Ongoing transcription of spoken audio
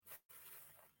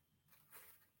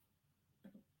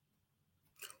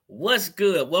What's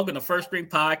good? Welcome to First String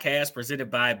Podcast presented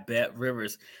by Bet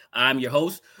Rivers. I'm your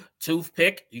host,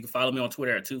 Toothpick. You can follow me on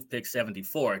Twitter at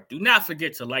Toothpick74. Do not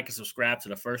forget to like and subscribe to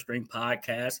the First String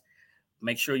Podcast.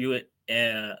 Make sure you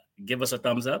give us a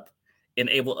thumbs up.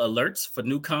 Enable alerts for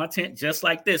new content just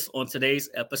like this. On today's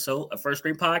episode of First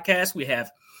String Podcast, we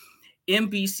have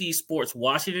NBC Sports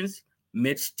Washington's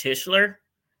Mitch Tischler.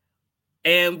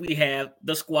 And we have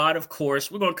the squad, of course.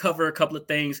 We're going to cover a couple of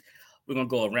things. We're going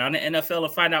to go around the NFL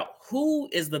and find out who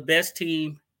is the best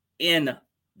team in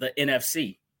the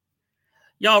NFC.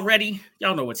 Y'all ready?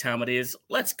 Y'all know what time it is.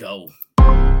 Let's go.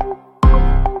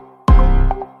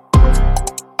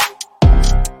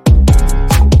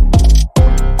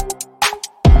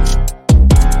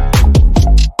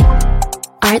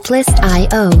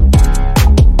 Artlist.io.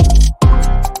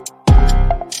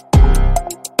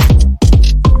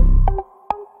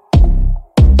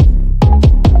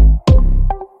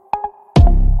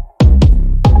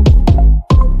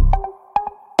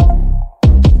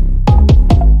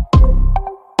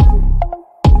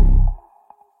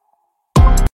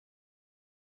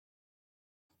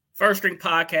 First String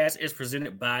Podcast is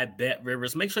presented by Bet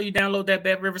Rivers. Make sure you download that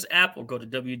Bet Rivers app or go to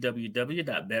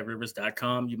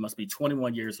www.betrivers.com. You must be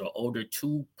 21 years or older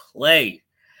to play.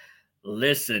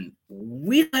 Listen,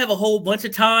 we don't have a whole bunch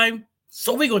of time,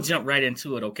 so we're going to jump right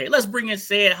into it, okay? Let's bring in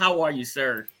Sid. How are you,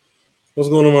 sir? What's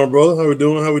going on, my brother? How we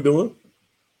doing?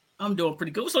 I'm doing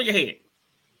pretty good. What's on your head?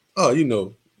 Oh,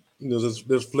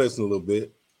 just flexing a little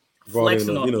bit.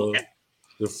 Flexing on, okay.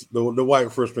 The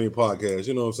White First String Podcast,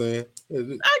 you know what I'm saying?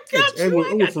 I got you. I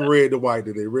went from red to white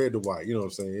today. Red to white, you know what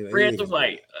I'm saying? Red to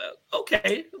white.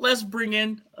 Okay, let's bring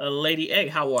in Lady A.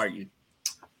 How are you?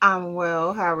 I'm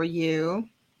well. How are you?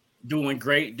 Doing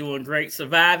great.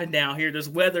 Surviving down here. This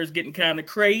weather is getting kind of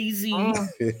crazy. I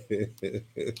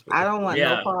don't want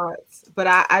no parts, but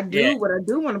I do. Yeah. What I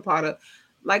do want a part of,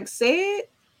 like said,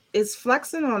 is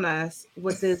flexing on us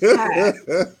with this hat.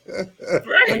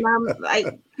 Right. And I'm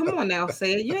like, come on now,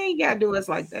 Sid. You ain't gotta do us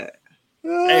like that.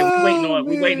 Hey,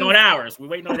 we waiting on ours.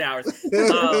 Ant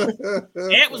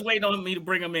was waiting on me to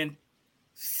bring him in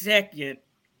second,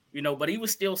 but he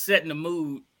was still setting the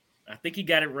mood. I think he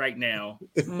got it right now.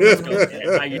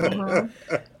 How you doing?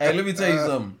 Hey, let me tell you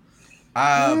something.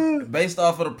 Based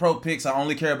off of the pro picks, I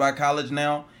only care about college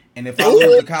now. And if I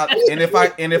lose the college,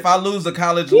 if I lose the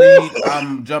college league,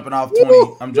 I'm jumping off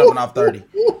 20. I'm jumping off 30.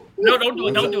 No, don't do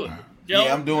it. Don't do it.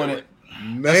 Yeah, I'm doing it.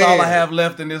 Man. That's all I have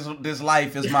left in this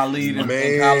life is my lead in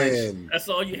college. That's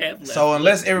all you have left. So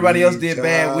unless everybody else did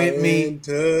bad with me,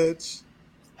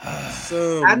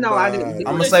 I know I didn't.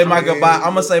 I'm gonna say my goodbye.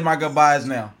 I'm gonna say my goodbyes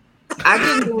now. I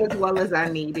didn't do as well as I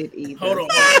needed either. Hold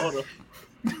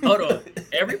on.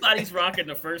 Everybody's rocking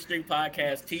the First String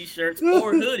Podcast t-shirts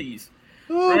or hoodies.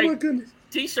 Oh right? My goodness!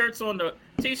 T-shirts on the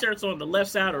left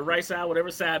side or right side,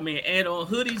 whatever side mean, and on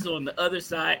hoodies on the other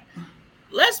side.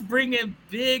 Let's bring in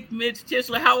Big Mitch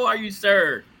Tischler. How are you,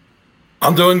 sir?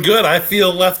 I'm doing good. I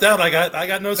feel left out. I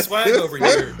got no swag over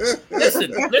here.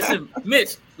 Listen,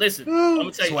 Mitch. Listen, I'm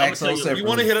gonna tell you. If you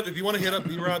want to hit up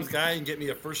B-Rob's guy and get me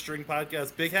a First String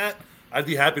Podcast big hat, I'd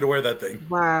be happy to wear that thing.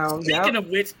 Wow. Speaking of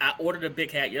which, I ordered a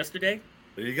big hat yesterday.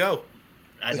 There you go.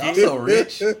 Y'all so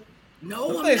rich.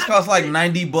 No, those things cost like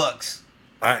 $90.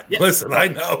 Listen, I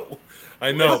know.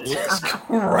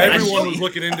 Everyone was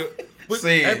looking into it.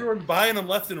 Everyone buying them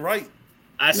left and right.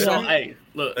 I saw. Hey,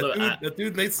 look. That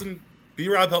dude made some.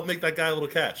 B-Rob helped make that guy a little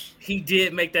cash. He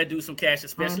did make that dude some cash,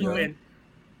 especially when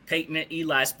Peyton and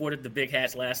Eli sported the big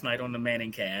hats last night on the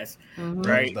Manning cast.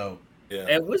 Right? That was dope.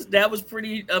 Yeah. That was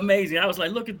pretty amazing. I was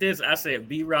like, look at this. I said,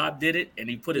 B-Rob did it, and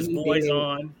he put his boys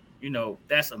on.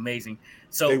 That's amazing.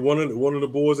 So hey, one of the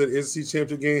boys at the SEC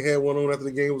championship game had one on after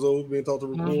the game was over, being talked to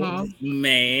reporters.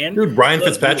 Man, dude, Ryan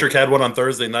Fitzpatrick had one on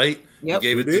Thursday night. Yep. He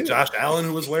gave it to Josh Allen,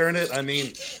 who was wearing it. I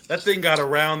mean, that thing got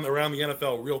around the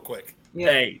NFL real quick. Yeah.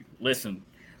 Hey, listen,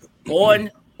 on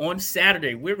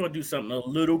Saturday we're gonna do something a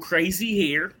little crazy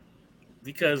here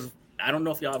because I don't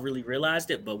know if y'all really realized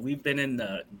it, but we've been in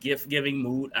the gift giving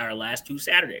mood our last 2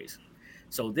 Saturdays.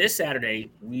 So this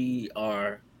Saturday we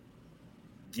are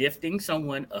gifting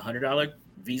someone a $100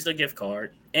 Visa gift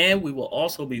card, and we will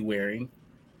also be wearing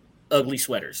ugly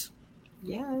sweaters.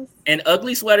 Yes. And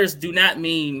ugly sweaters do not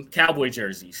mean cowboy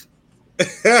jerseys.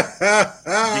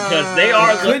 Because they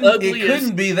are the ugliest. It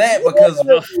couldn't be that because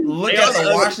look at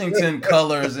the Washington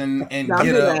colors and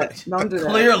get up.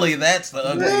 Clearly, that's the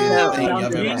ugliest thing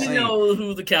I've ever seen. You know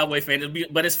who's the Cowboy fan,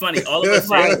 but it's funny. All of us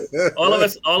said, all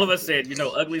of us said,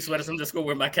 ugly sweaters. I'm just gonna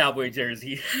wear my Cowboy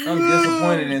jersey. I'm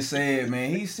disappointed in Said,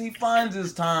 man. He finds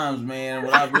his times, man.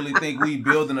 When I really think we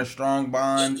building a strong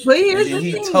bond, but here's and then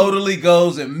he thing. Totally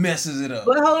goes and messes it up.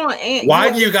 But hold on, Ant,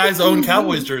 why do you guys own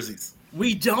Cowboys jerseys?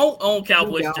 We don't own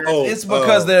Cowboys jerseys. It's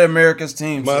because they're America's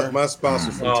team. My spouse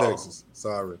is from Texas.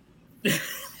 Sorry.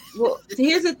 Well,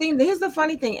 here's the thing. Here's the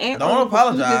funny thing. Ant don't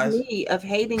apologize. Me of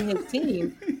hating his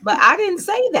team, but I didn't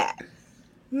say that.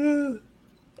 It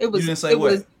was. You didn't say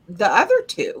what? Was the other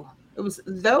two. It was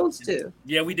those two.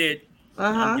 Yeah, we did.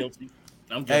 I'm guilty.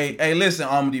 I'm guilty. Hey, listen,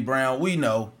 Amity Brown. We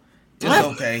know it's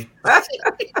okay.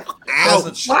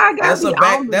 Ouch.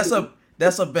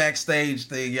 That's a backstage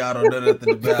thing. Y'all don't know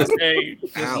nothing about. Hey,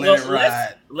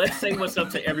 let's say what's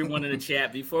up to everyone in the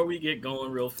chat before we get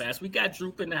going real fast. We got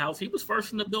Droop in the house. He was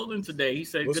first in the building today. He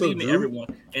said, "Good evening,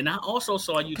 everyone." And I also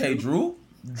saw you. Hey, Drew.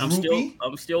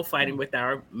 I'm still fighting with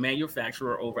our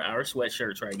manufacturer over our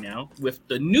sweatshirts right now with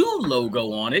the new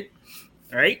logo on it.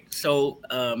 All right, so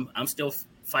I'm still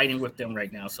fighting with them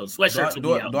right now. So sweatshirts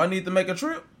will be out. Do I need to make a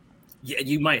trip? Yeah,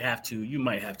 you might have to.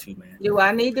 Man. Do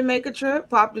I need to make a trip?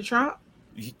 Pop the trunk?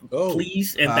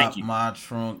 Please and thank you. My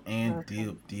trunk and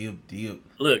dip.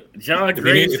 Look, John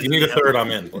Graves. If you need a third,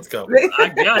 I'm in. Let's go. I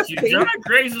got you. John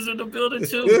Graves is in the building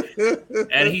too,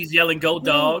 and he's yelling "Go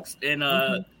Dogs!" And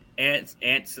Ant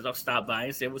said I'll stop by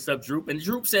and said, "What's up, Droop?" And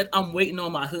Droop said, "I'm waiting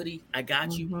on my hoodie. I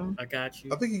got you. I got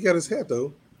you." I think he got his hat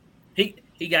though. He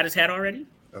got his hat already.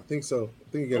 I think so.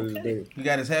 I think he got his name. He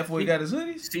got his hat before he got his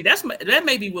hoodies. See, that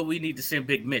may be what we need to send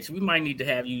Big Mitch. We might need to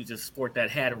have you just sport that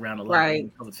hat around a lot a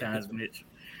couple times, Mitch.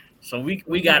 So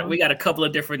we got a couple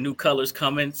of different new colors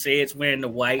coming. Say it's wearing the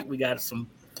white. We got some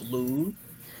blue,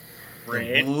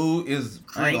 red. The blue is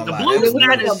green. The blue is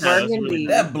not as burgundy.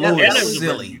 That blue is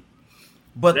silly,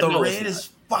 but the red is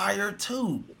fire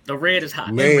too. The red is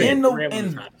hot. Man. The red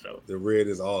is hot. So. The red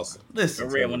is awesome. Listen,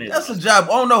 the red one is that's awesome. A job.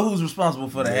 I don't know who's responsible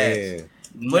for the hats.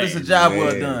 But it's a job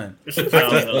well done.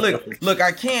 Look,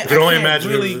 I can't. You can only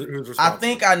imagine who's responsible. I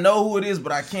think I know who it is,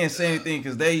 but I can't say anything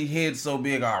because they head so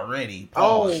big already.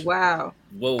 Oh wow!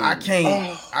 Whoa! I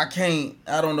can't.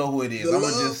 I don't know who it is. I'm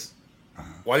gonna just.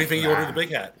 Why do you think you ordered the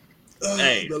big hat?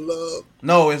 Hey, the love.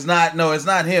 No, it's not. No, it's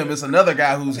not him. It's another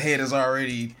guy whose head is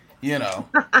already.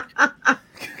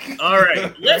 All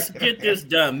right, let's get this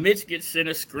done. Mitch gets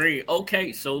center screen.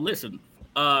 Okay, so listen.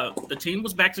 The team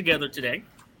was back together today.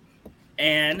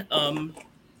 And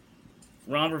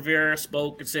Ron Rivera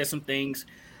spoke and said some things.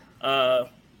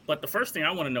 But the first thing I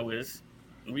want to know is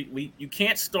you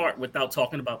can't start without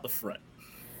talking about the front.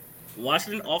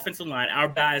 Washington offensive line, our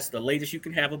bye is the latest you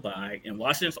can have a bye. And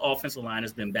Washington's offensive line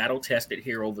has been battle tested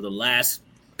here over the last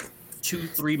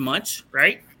 2-3 months,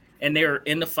 right? And they're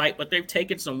in the fight, but they've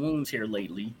taken some wounds here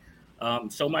lately.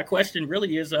 So my question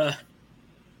really is,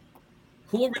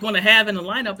 who are we going to have in the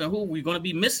lineup and who are we going to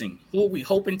be missing? Who are we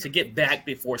hoping to get back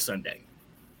before Sunday?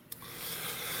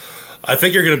 I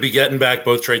think you're going to be getting back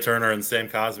both Trey Turner and Sam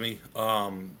Cosmi.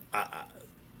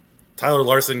 Tyler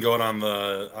Larson going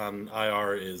on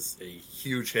IR is a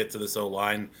huge hit to this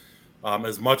O-line.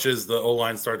 As much as the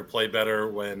O-line started to play better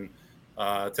when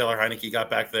Taylor Heineke got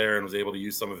back there and was able to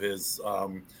use some of his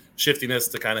shiftiness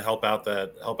to kind of help out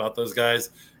those guys,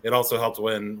 it also helped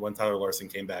when Tyler Larson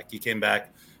came back. He came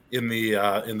back in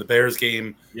the Bears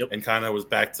game and kind of was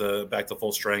back to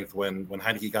full strength when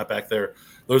Heineke got back there.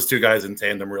 Those two guys in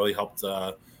tandem really helped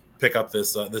pick up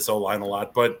this O-line a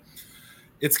lot. But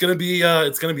it's gonna be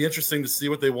interesting to see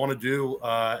what they want to do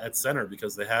at center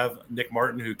because they have Nick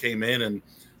Martin who came in and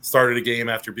started a game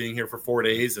after being here for 4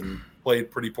 days and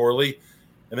played pretty poorly,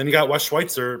 and then you got Wes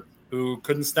Schweitzer who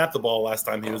couldn't snap the ball last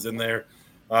time he was in there.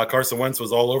 Carson Wentz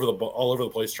was all over the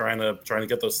place trying to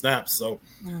get those snaps. So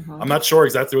I'm not sure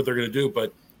exactly what they're going to do,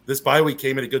 but this bye week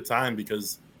came at a good time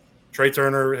because Trey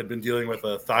Turner had been dealing with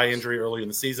a thigh injury early in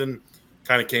the season,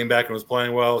 kind of came back and was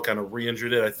playing well, kind of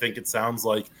re-injured it. I think it sounds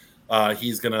like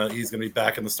he's gonna be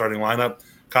back in the starting lineup.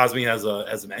 Cosmi has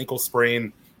an ankle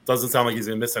sprain. Doesn't sound like he's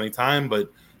going to miss any time,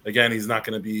 but again, he's not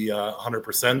going to be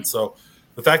 100%. So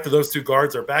the fact that those two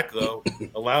guards are back, though,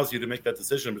 allows you to make that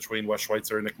decision between Wes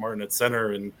Schweitzer and Nick Martin at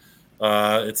center, and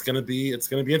it's going to be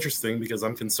interesting because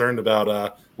I'm concerned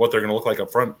about what they're going to look like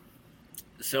up front.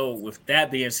 So, with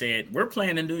that being said, we're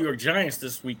playing the New York Giants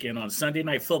this weekend on Sunday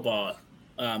Night Football.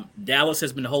 Dallas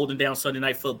has been holding down Sunday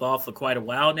Night Football for quite a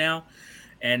while now,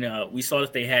 and we saw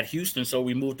that they had Houston, so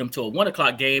we moved them to a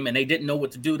 1:00 game, and they didn't know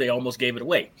what to do. They almost gave it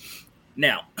away.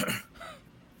 Now,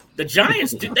 the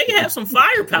Giants, they have some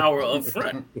firepower up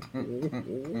front.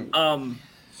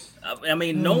 I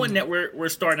mean, knowing that we're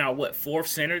starting out fourth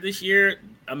center this year,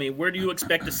 I mean, where do you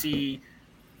expect to see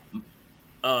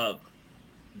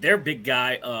their big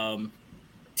guy?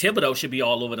 Thibodeau should be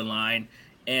all over the line,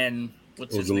 and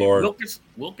what's his name? Wilkins.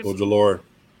 Ojulari.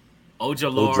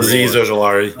 Azeez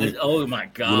Ojulari. Oh my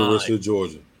God! University of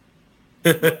Georgia.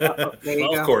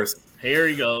 Of course. Here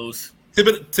he goes.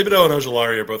 Thibodeau and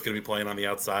Ojulari are both going to be playing on the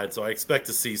outside, so I expect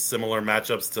to see similar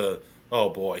matchups to. Oh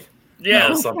boy.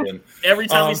 Yeah, something. Every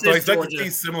time he says so I expect Georgia. to see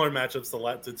similar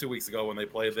matchups to 2 weeks ago when they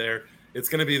played there. It's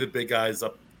going to be the big guys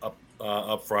up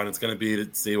front. It's going to be to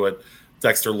see what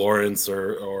Dexter Lawrence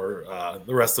or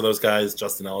the rest of those guys,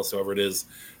 Justin Ellis, whoever it is,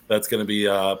 that's going to be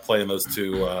playing those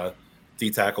two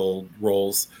D-tackle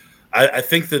roles. I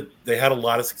think that they had a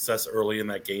lot of success early in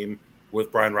that game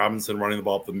with Brian Robinson running the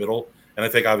ball up the middle, and I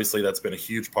think obviously that's been a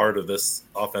huge part of this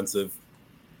offensive.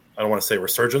 I don't want to say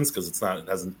resurgence because it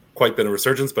hasn't quite been a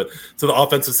resurgence, but to the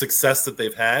offensive success that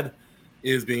they've had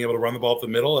is being able to run the ball up the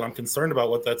middle, and I'm concerned about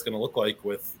what that's going to look like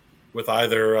with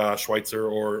either Schweitzer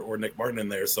or Nick Martin in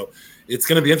there. So it's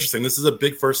going to be interesting. This is a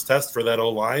big first test for that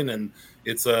O-line, and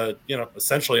it's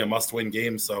essentially a must-win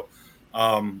game. So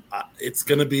it's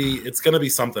going to be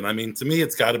something. I mean, to me,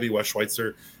 it's got to be Wes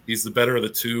Schweitzer. He's the better of the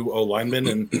two O-linemen,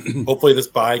 and hopefully this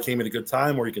bye came at a good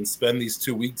time where he can spend these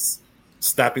 2 weeks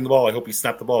snapping the ball. I hope he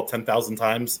snapped the ball 10,000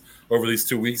 times over these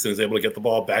 2 weeks and is able to get the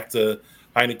ball back to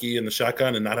Heineke in the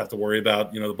shotgun and not have to worry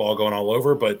about the ball going all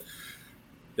over. But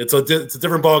it's a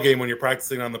different ball game when you're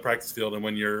practicing on the practice field and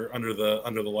when you're under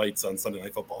the lights on Sunday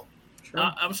Night Football.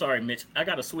 I'm sorry, Mitch. I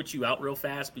got to switch you out real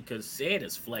fast because Sid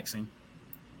is flexing.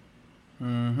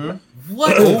 Mm-hmm.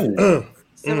 What?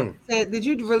 So, did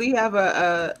you really have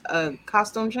a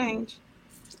costume change?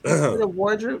 The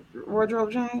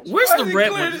wardrobe change? Where's the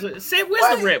red one? Say,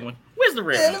 where's the red one? Where's the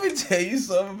red one? Let me tell you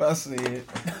something about Sid.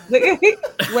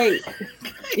 Wait.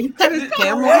 He put his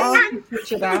camera on.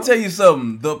 Let me tell you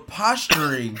something. The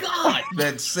posturing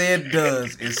that Sid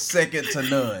does is second to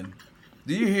none.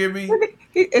 Do you hear me?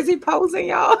 Is he posing,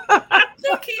 y'all? I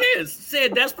think he is.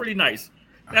 Sid, that's pretty nice.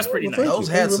 That's pretty nice. Those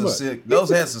hats are sick. Those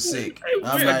hats are sick.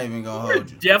 I'm not even gonna hold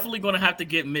you. Definitely gonna have to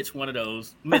get Mitch one of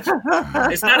those. Mitch,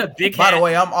 it's not a big. By the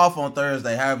way, I'm off on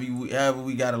Thursday. However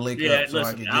we got to link up so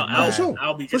I can get mine.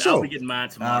 I'll be getting mine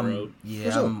tomorrow.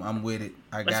 I'm with it.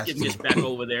 Let's get Mitch back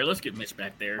over there. Let's get Mitch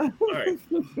back there. All right,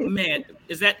 man.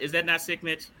 Is that not sick,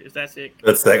 Mitch? Is that sick?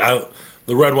 That's sick.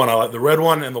 The red one I like. The red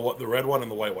one and the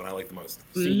white one I like the most.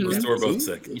 Mm-hmm. Those two are both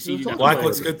sick. The black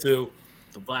looks good too.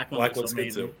 The black one looks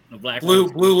good too. The black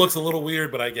blue looks a little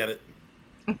weird, but I get it.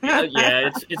 Yeah,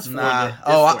 it's nah.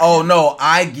 No,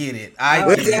 I get it. You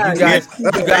guys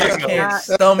can't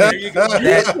stomach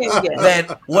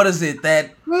that. What is it?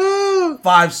 That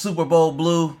 5 Super Bowl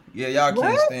blue. Yeah, y'all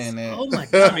can't stand that. Oh my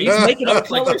God, he's making up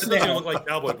colors now. It doesn't now. look like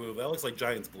cowboy blue. That looks like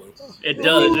Giants blue. It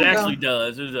does. It actually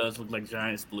does. It does look like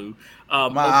Giants blue. My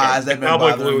eyes have been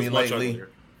bothering me lately.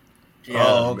 Yeah.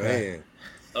 Oh, okay.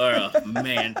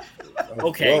 Man.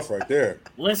 Okay. Rough right there.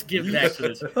 Let's get back to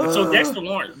this. So Dexter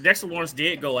Lawrence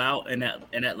did go out in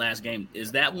that last game.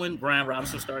 Is that when Brian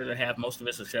Robinson started to have most of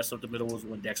his success up the middle? Was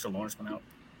when Dexter Lawrence went out?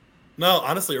 No,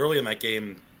 honestly, early in that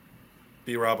game,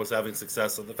 B-Rob was having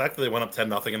success. So the fact that they went up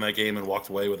 10-0 in that game and walked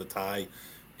away with a tie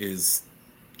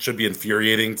should be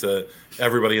infuriating to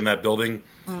everybody in that building.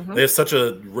 Mm-hmm. They have such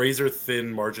a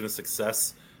razor-thin margin of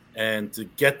success, and to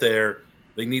get there,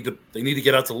 they need to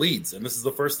get out to leads. And this is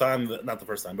the first time, not the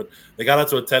first time, but they got out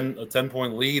to a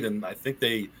 10-point lead, and I think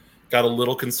they got a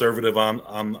little conservative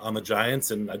on the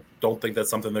Giants, and I don't think that's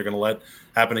something they're going to let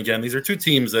happen again. These are two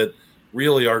teams that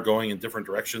really are going in different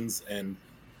directions, and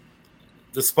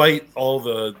despite all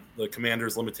the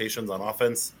Commanders' limitations on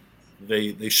offense,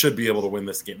 they should be able to win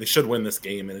this game. They should win this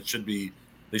game, and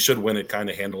they should win it kind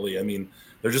of handily. I mean,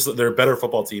 they're a better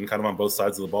football team kind of on both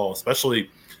sides of the ball,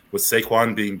 especially with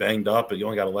Saquon being banged up. He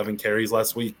only got 11 carries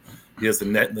last week. He has the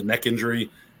neck injury.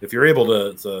 If you're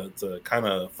able to kind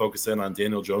of focus in on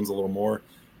Daniel Jones a little more,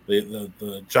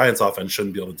 the Giants offense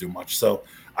shouldn't be able to do much. So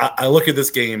I look at this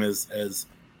game as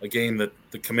a game that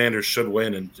the Commanders should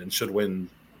win and should win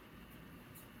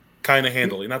kind of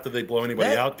handily. Not that they blow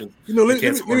anybody out because they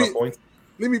can't score enough points.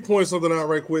 Let me point something out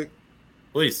right quick.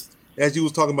 Please. As you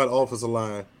was talking about the offensive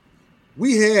line,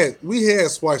 we had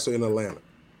Schweitzer in Atlanta.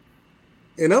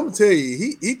 And I'm gonna tell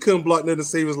you, he couldn't block nothing to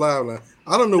save his life. Now,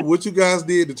 I don't know what you guys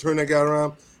did to turn that guy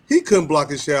around. He couldn't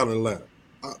block his shot in Atlanta.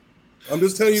 I'm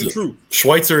just telling you the truth.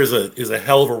 Schweitzer is a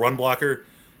hell of a run blocker.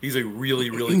 He's a really,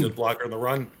 really good blocker in the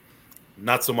run.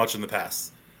 Not so much in the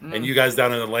pass. And you guys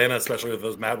down in Atlanta, especially with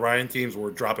those Matt Ryan teams,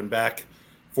 were dropping back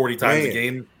 40 times a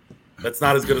game. That's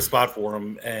not as good a spot for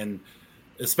him, and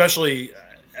especially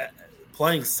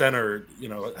playing center,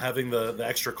 having the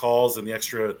extra calls and the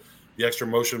extra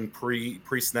motion pre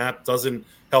snap doesn't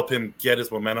help him get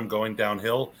his momentum going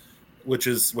downhill, which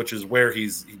is where he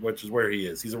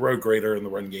is. He's a road grader in the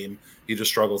run game. He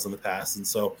just struggles in the pass, and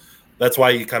so that's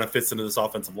why he kind of fits into this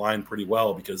offensive line pretty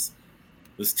well, because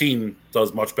this team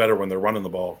does much better when they're running the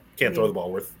ball. Can't throw the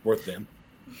ball worth damn.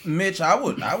 Mitch, I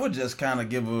would just kind of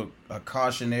give a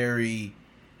cautionary.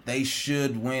 They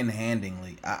should win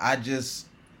handily. Well,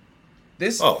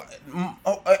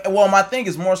 my thing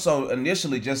is more so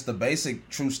initially just the basic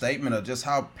true statement of just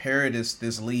how perilous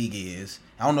this league is.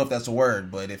 I don't know if that's a word,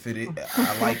 but if it is,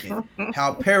 I like it.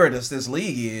 How perilous this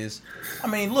league is. I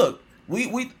mean, look,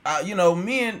 me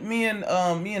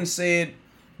and said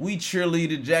we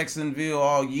cheerleaded Jacksonville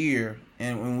all year,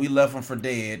 and when we left them for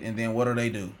dead, and then what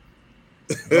do?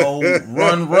 Go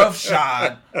run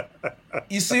roughshod.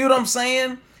 You see what I'm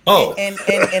saying? Oh, and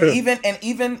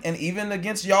even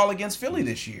against Philly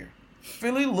this year,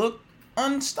 Philly looked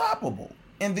unstoppable.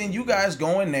 And then you guys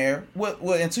go in there. Well,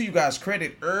 and to you guys'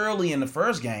 credit, early in the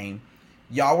first game,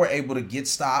 y'all were able to get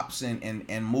stops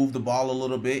and move the ball a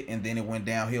little bit, and then it went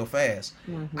downhill fast.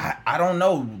 Mm-hmm. I don't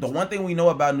know. The one thing we know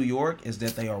about New York is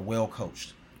that they are well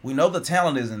coached. We know the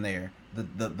talent isn't there.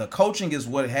 The coaching is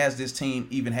what has this team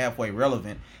even halfway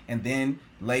relevant. And then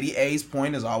Lady A's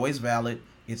point is always valid.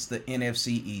 It's the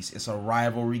NFC East. It's a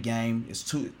rivalry game. It's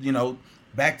two,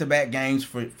 back-to-back games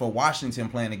for Washington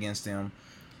playing against them.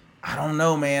 I don't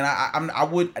know, man. I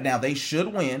would now. They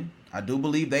should win. I do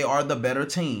believe they are the better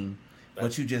team,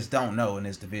 but you just don't know in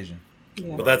this division.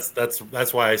 Yeah. But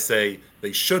that's why I say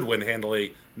they should win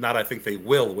handily. Not I think they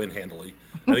will win handily.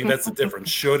 I think that's the difference.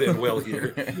 Should and will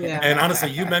here. Yeah. And honestly,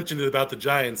 you mentioned it about the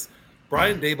Giants.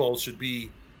 Brian Daboll should be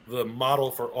the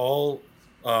model for all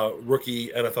rookie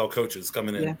NFL coaches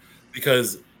coming in,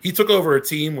 because he took over a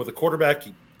team with a quarterback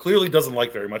he clearly doesn't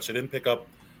like very much. They didn't pick up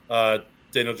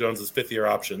Daniel Jones' fifth-year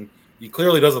option. He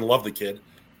clearly doesn't love the kid,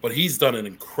 but he's done an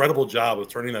incredible job of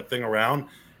turning that thing around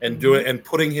and doing and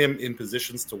putting him in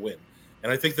positions to win.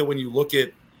 And I think that when you look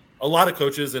at a lot of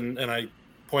coaches, and I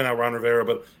point out Ron Rivera,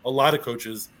 but a lot of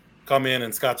coaches come in,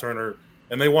 and Scott Turner,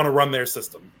 and they want to run their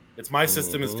system. It's my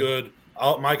system is good.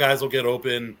 My guys will get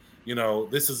open.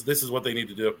 This is what they need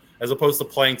to do, as opposed to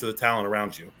playing to the talent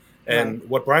around you. And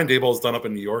what Brian Daboll has done up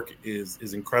in New York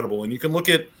is incredible. And you can look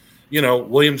at,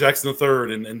 William Jackson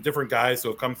III and different guys who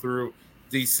have come through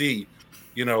DC,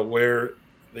 where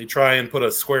they try and put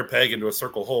a square peg into a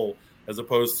circle hole, as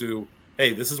opposed to,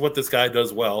 hey, this is what this guy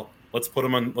does well. Let's put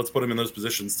him in those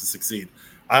positions to succeed.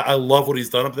 I love what he's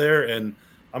done up there, and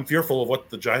I'm fearful of what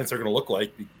the Giants are going to look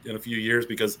like in a few years,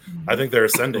 because I think they're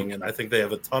ascending, and I think they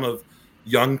have a ton of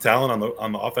young talent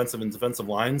on the offensive and defensive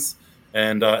lines,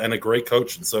 and a great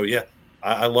coach. And so,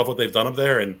 I love what they've done up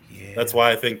there, and that's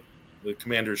why I think the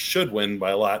Commanders should win by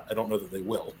a lot. I don't know that they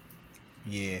will.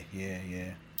 It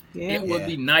would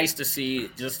be nice to see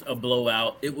just a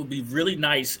blowout. It would be really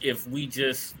nice if we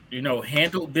just,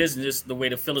 handle business the way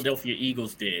the Philadelphia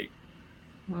Eagles did.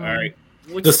 All right.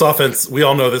 This offense, we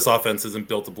all know this offense isn't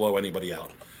built to blow anybody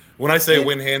out. When I say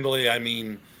win handily, I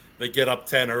mean they get up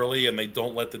 10 early and they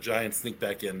don't let the Giants sneak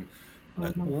back in.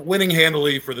 Winning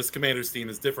handily for this Commanders team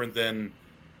is different than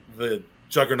the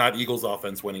juggernaut Eagles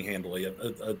offense winning handily.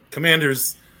 A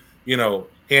Commanders,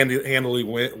 handily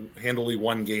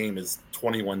one game is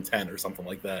 21-10 or something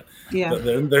like that. Yeah,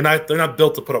 they're not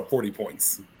built to put up 40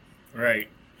 points. Right.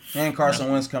 And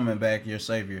Carson Wentz coming back, your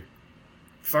savior.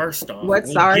 First off, what?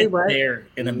 There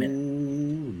in a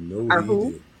minute.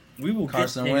 Who? We will.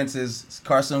 Carson Wentz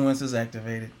is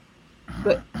activated.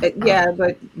 But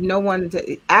but no one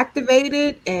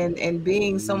activated and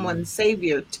being someone's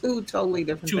savior, two totally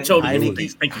different things.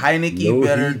 Heineke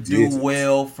better do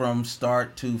well from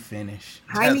start to finish.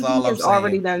 Heineke has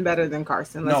already done better than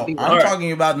Carson. I'm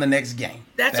talking about in the next game.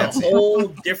 That's a whole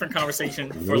different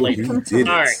conversation for later. All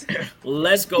right,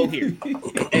 let's go here.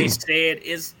 They said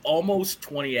it's almost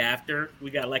 20 after.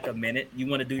 We got like a minute. You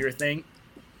want to do your thing?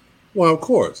 Well, of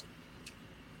course.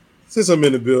 Since I'm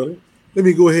in the building, let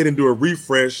me go ahead and do a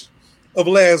refresh of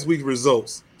last week's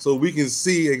results so we can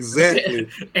see exactly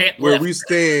where we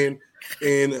stand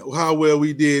and how well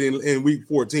we did in week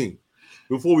 14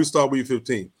 before we start week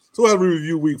 15. So I'll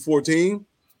review week 14,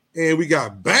 and we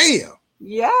got bam!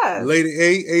 Yes. Lady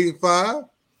A, 8-5.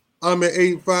 I'm at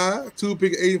 8-5. Two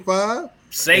pick 8-5.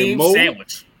 Same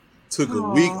sandwich. Took a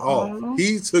week off.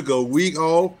 He took a week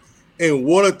off, and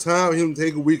what a time for him to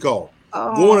take a week off.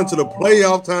 Going into the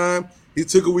playoff time, he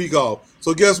took a week off.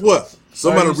 So guess what?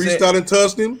 Somebody reached out and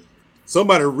touched him.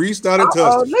 Somebody reached out and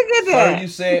touched Oh, it. look at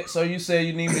that. So you said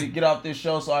you need me to get off this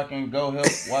show so I can go help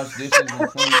wash dishes and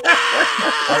clean.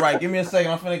 All right, give me a second.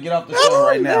 I'm finna get off the show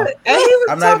right now.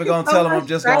 I'm not even gonna tell him. I'm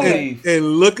just gonna leave.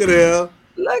 And look at there.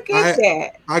 Look at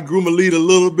that. I grew my lead a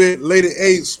little bit. Lady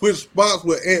A switched spots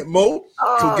with Aunt Mo.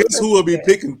 So guess who will be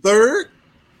picking third?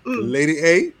 Lady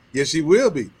A. Yes, she will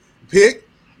be. Pick.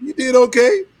 You did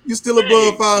okay. You still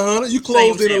above 500. You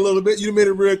closed in a little bit. You made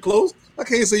it real close. I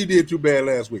can't say you did too bad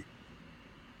last week.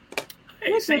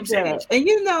 Hey, same. And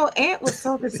you know, Aunt was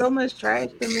talking so much trash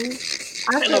to me.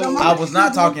 I was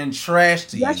not talking trash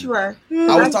to you. Yes, you were.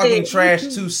 I was talking trash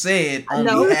to Said on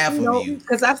behalf of you.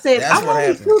 Because I said, I'm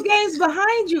only 2 games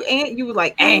behind you, Aunt. You were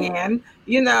like, and,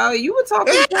 you know, you were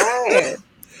talking trash.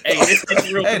 Hey, this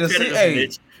gets real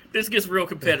competitive, This gets real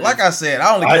competitive. Like I said,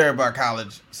 I only care about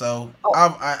college, so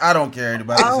I don't care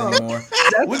about this anymore.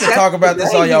 We can talk about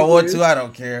this all y'all want to. I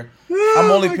don't care.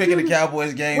 I'm only picking the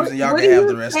Cowboys games, and y'all can have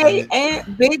the rest of it.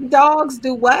 And big dogs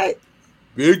do what?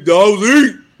 Big dogs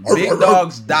eat. Big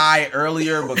dogs die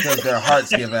earlier because their hearts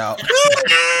give out.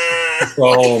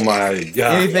 Oh my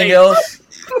God! Anything else?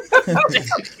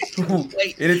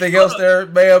 Anything else there,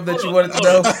 ma'am, that you wanted to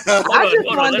know? I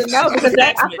just wanted to know because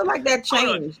I feel like that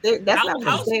changed. That's not what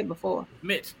I said before.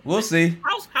 Mitch, we'll see.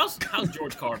 How's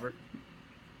George Carver?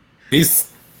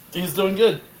 He's doing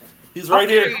good. He's right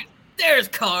here. There's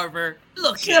Carver.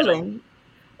 Look, chilling.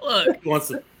 Look,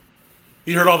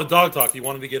 he heard all the dog talk. He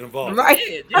wanted to get involved.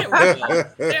 Right.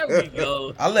 There we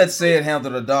go. I'll let Sid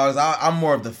handle the dogs. I'm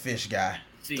more of the fish guy.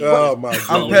 Oh my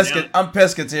God! I'm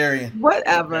pescatarian.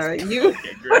 Whatever you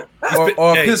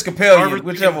or Episcopalian,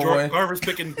 whichever one. Carver's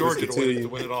picking Georgia to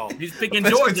win it all. He's picking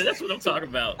Georgia. That's what I'm talking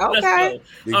about. Okay.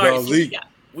 Let's go. All right, so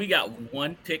we got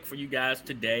one pick for you guys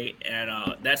today, and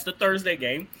that's the Thursday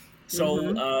game.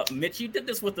 So, Mitch, you did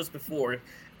this with us before,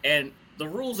 and the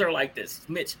rules are like this.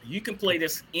 Mitch, you can play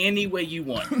this any way you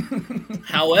want.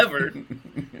 However,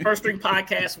 First String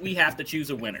Podcast, we have to choose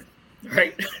a winner,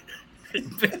 right?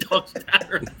 That's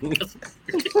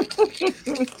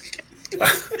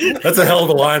a hell of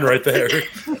a line right there.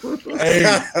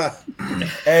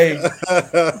 Hey.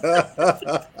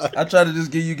 I try to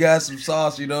just give you guys some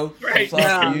sauce, you know. Right. Some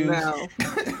sauce for you. No.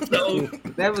 So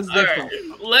that was different.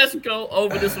 Right, let's go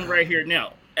over this one right here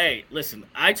now. Hey, listen,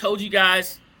 I told you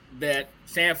guys that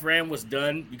San Fran was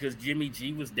done because Jimmy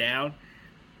G was down.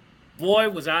 Boy,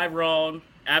 was I wrong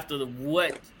after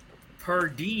what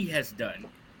Purdy has done.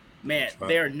 Man,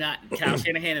 they're not. Kyle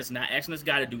Shanahan is not asking this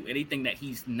guy to do anything that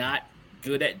he's not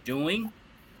good at doing.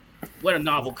 What a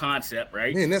novel concept,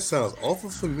 right? Man, that sounds awful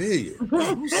familiar.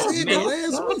 Who said that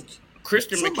last week?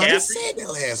 Somebody said that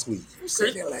last week. Who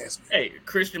said that last week? Hey,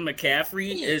 Christian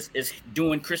McCaffrey is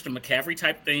doing Christian McCaffrey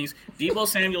type things. Deebo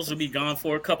Samuels will be gone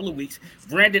for a couple of weeks.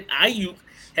 Brandon Ayuk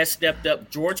has stepped up.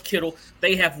 George Kittle.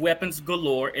 They have weapons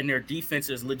galore, and their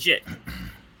defense is legit.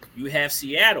 You have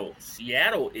Seattle.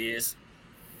 Seattle is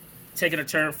taking a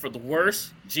turn for the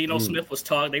worse. Geno Smith was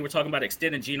they were talking about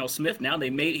extending Geno Smith. Now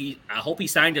I hope he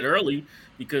signed it early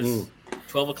because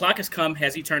 12 o'clock has come.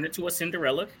 Has he turned it to a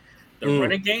Cinderella? The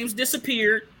running games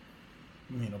disappeared.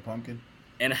 You mean a pumpkin?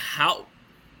 And how?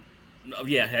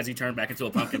 Yeah, has he turned back into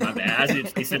a pumpkin? My bad. I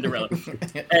didn't say Cinderella.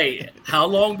 Hey, how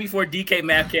long before DK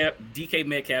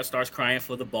Metcalf starts crying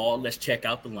for the ball? Let's check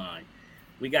out the line.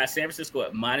 We got San Francisco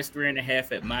at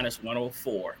 -3.5 at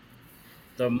 -104.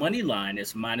 The money line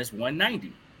is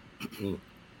 -190.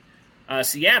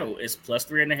 Seattle is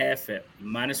 +3.5 at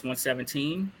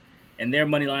 -117. And their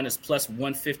money line is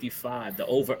 +155. The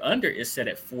over-under is set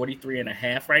at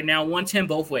 43.5 right now. 110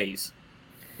 both ways.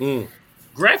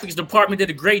 Graphics department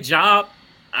did a great job.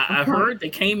 I heard they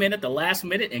came in at the last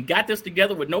minute and got this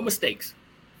together with no mistakes.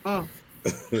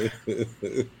 They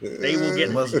will get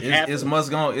it's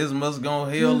must go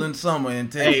hell in summer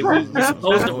and tell hey, we're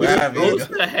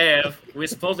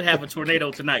supposed to have a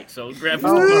tornado tonight. So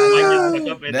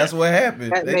graphics that's what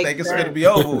happened. They think it's going to be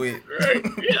over with. Right?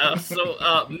 Yeah.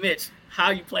 So Mitch, how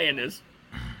are you playing this?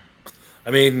 I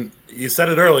mean, you said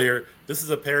it earlier. This is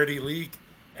a parity league,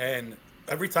 and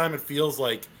every time it feels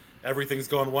like everything's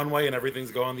going one way and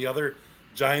everything's going the other,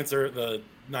 the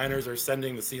Niners are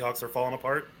sending, the Seahawks are falling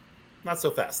apart. Not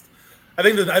so fast. I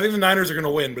think the Niners are going to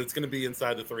win, but it's going to be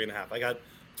inside the 3.5. I got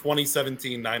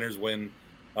 2017 Niners win.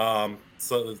 So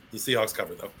the Seahawks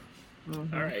cover though.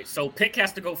 All right. So Pick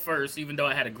has to go first, even though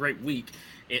I had a great week.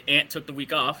 Ant took the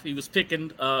week off. He was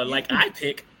picking like I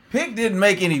pick. Pick didn't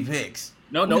make any picks.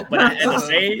 No, but I had the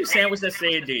same sandwich that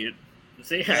Sam did.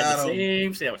 They had the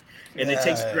same sandwich, and it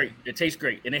tastes great. It tastes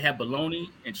great, and they have bologna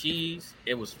and cheese.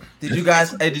 It was. Did you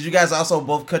guys also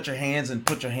both cut your hands and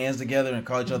put your hands together and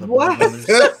call each other what? brothers?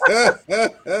 We did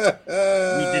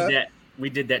that. We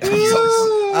did that 2 years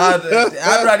ago.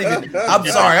 I'm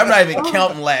sorry. I'm not even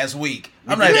counting last week.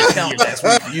 I'm not even counting last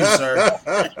week for you, sir.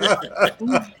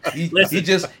 He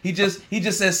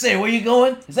just says, "Say, where you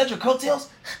going? Is that your coattails?"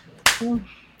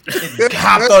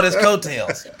 Hopped on his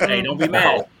coattails. Hey, don't be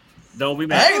mad. Don't be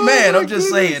mad. I ain't mad. I'm just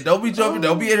saying. Don't be jumping.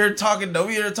 Don't be in here talking. Don't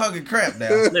be in here talking crap now.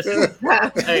 Listen,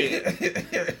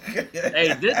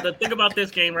 the thing about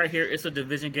this game right here, it's a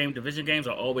division game. Division games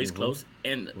are always close.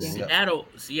 And Seattle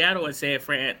and San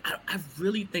Fran, I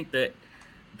really think that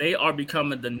they are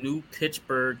becoming the new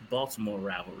Pittsburgh-Baltimore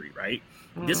rivalry, right?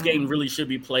 This game really should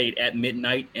be played at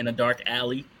midnight in a dark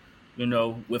alley,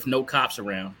 with no cops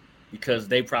around, because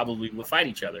they probably would fight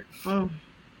each other.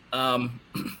 And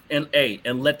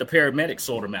let the paramedics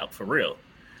sort them out for real.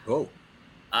 Oh,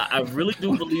 I really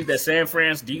do believe that San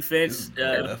Fran's defense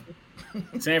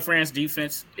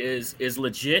is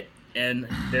legit, and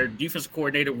their defense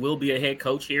coordinator will be a head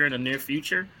coach here in the near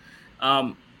future.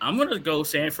 I'm gonna go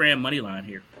San Fran money line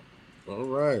here. All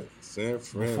right, San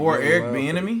Fran. Before Eric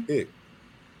Bieniemy?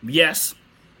 Yes.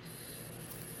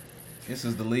 This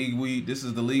is the league we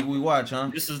watch,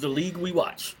 huh? This is the league we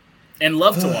watch and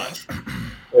love to watch.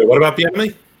 Wait, what about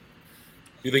Bieniemy?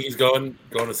 You think he's going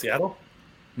to Seattle?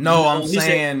 No, I'm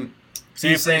saying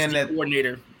he's saying that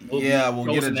coordinator will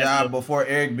get a job before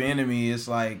Eric Bieniemy. It's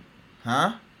like,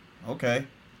 huh? Okay,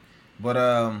 but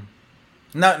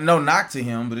no knock to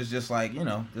him, but it's just like,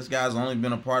 this guy's only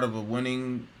been a part of a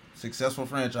winning, successful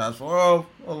franchise for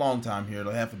a long time here,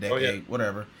 half a decade,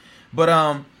 whatever. But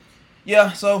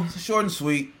so short and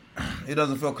sweet. It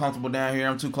doesn't feel comfortable down here.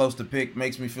 I'm too close to pick.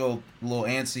 Makes me feel a little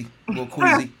antsy, a little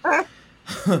queasy.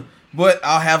 But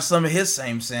I'll have some of his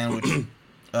same sandwich.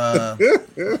 I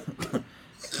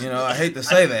hate to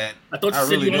say that. I thought you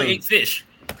said you only ate fish,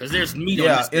 because there's meat on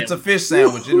this. Yeah, it's a fish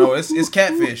sandwich. It's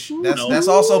catfish. That's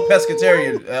also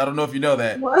pescatarian. I don't know if you know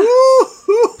that.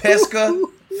 Pesca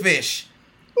fish.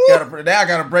 Now I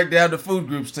gotta break down the food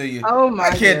groups to you. Oh my!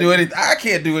 I can't do anything. I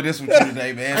can't do this with you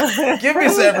today, man. Give me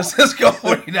San Francisco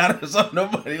 49ers on the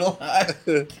money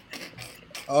line.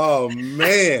 Oh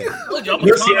man!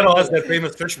 Your Seattle has that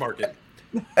famous fish market.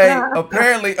 Hey,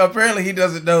 apparently he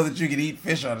doesn't know that you can eat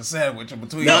fish on a sandwich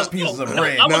between pieces of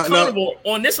bread. I'm accountable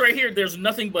on this right here. There's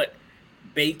nothing but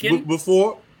bacon.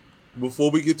 Before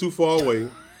we get too far away,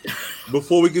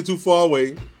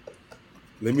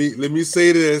 let me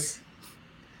say this.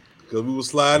 Because we were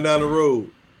sliding down the road.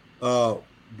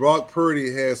 Brock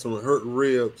Purdy had some hurt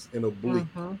ribs and a bleep.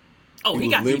 Oh, he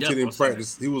got limited in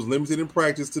practice. He was limited in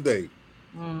practice today.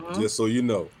 Just so you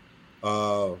know.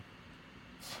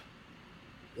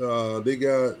 They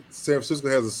got San Francisco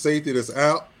has a safety that's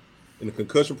out in the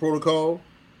concussion protocol.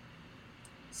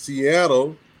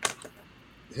 Seattle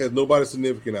has nobody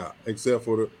significant out except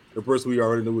for the person we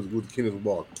already know was Kenneth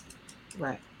Walker.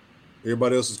 Right.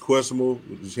 Everybody else is questionable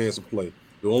with the chance to play.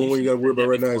 The only one you got to worry about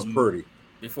right now is Purdy.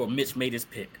 Before Mitch made his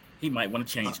pick, he might want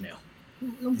to change now.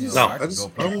 I could go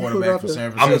play quarterback for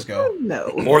San Francisco.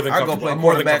 I go play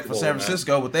quarterback for San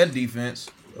Francisco with that defense.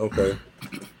 Okay.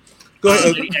 Go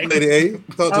ahead, Lady A.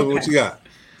 Talk to me what you got.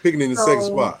 Picking in the second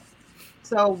spot.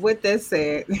 So with that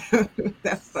said,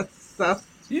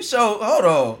 you show. Hold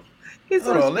on.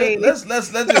 Let's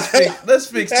just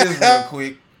fix this real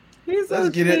quick. Let's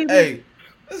get it. Hey,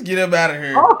 let's get him out of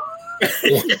here.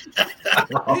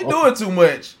 He doing too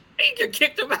much. You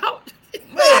kicked him out.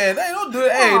 Man, hey, don't do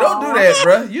it. Hey, don't do that,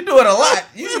 bro. You doing a lot.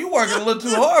 You working a little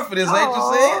too hard for this, ain't you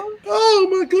saying? Oh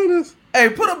my goodness. Hey,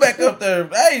 put him back up there.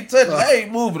 I ain't touching. I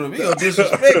ain't moving him. He gonna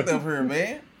disrespect up here,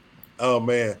 man. Oh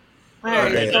man.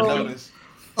 Notice.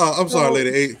 I'm sorry,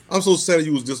 Lady A. I'm so sad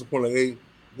you was disappointed. A.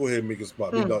 Go ahead and make a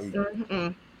spot. Well,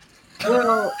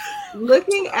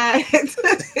 looking at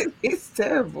it's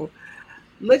terrible.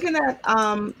 Looking at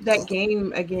that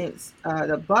game against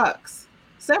the Bucks,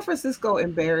 San Francisco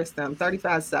embarrassed them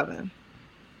 35-7.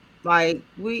 Like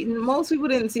most people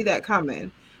didn't see that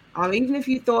coming. Even if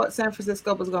you thought San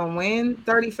Francisco was going to win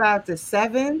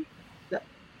 35-7,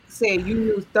 say you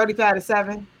knew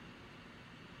 35-7.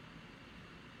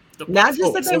 Not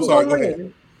just that they were going to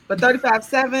win, but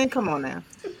 35-7. Come on now.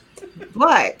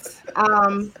 But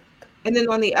and then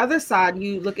on the other side,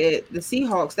 you look at the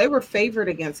Seahawks. They were favored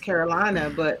against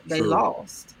Carolina, but they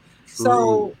lost.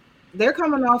 So they're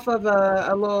coming off of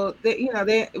a little. They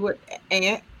were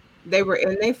in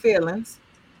their feelings.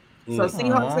 So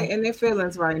Seahawks are in their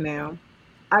feelings right now.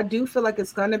 I do feel like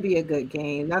it's going to be a good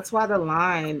game. That's why the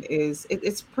line is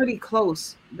it's pretty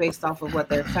close based off of what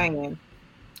they're saying.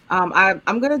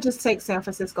 I'm going to just take San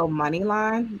Francisco money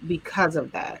line because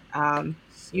of that.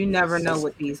 You never know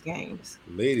with these games.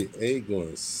 Lady A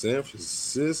going San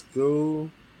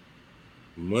Francisco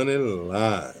money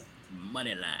line.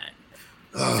 money line.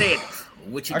 Say it.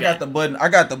 What you got? I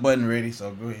got the button ready,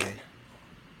 so go ahead.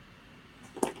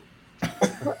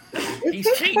 He's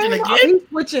changing again. He's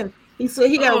switching.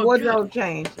 He got a wardrobe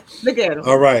change. Look at him.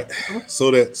 All right.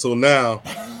 So now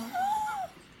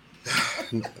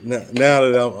that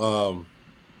I'm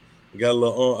got a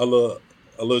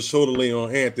little shoulder lean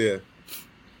on Ant there.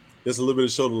 Just a little bit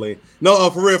of shoulder lean. No,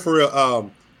 for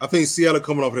real. I think Seattle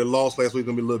coming off their loss last week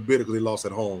gonna be a little bitter because they lost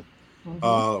at home.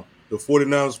 Mm-hmm. The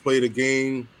 49ers played a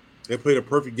game. They played a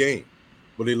perfect game,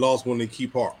 but they lost one of their key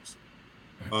parts,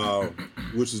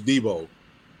 which is Debo,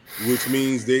 which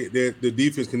means the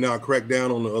defense can now crack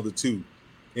down on the other two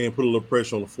and put a little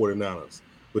pressure on the 49ers.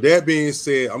 With that being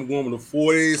said, I'm going with the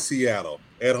 40 Seattle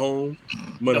at home.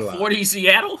 Money line. 40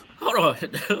 Seattle? Hold on.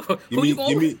 Give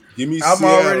me Seattle. I'm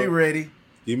already ready.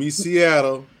 Give me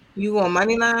Seattle. You want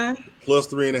money line? Plus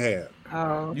 3.5.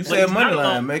 Oh. You said money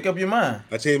line. Make up your mind.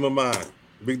 I changed my mind.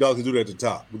 Big dog can do that at the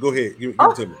top. But go ahead. Give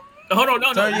it to me. Hold on,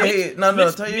 no. Turn your head. No,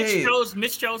 turn your head.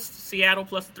 Mitch chose Seattle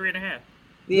plus 3.5.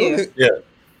 Yeah.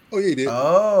 Oh, yeah, he did.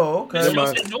 Oh, okay.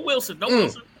 No Wilson. No.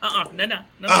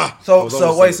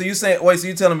 So wait. So you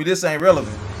telling me this ain't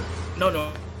relevant?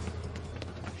 No.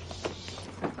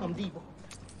 I'm Debo.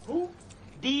 Who?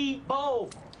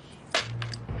 Debo. I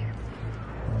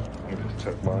can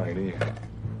tuck mine in.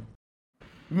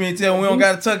 You mean tell me we don't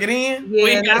got to tuck it in? Yeah,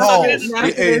 we got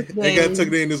to they got to tuck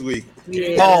it in this week.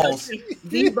 Yeah. Pause.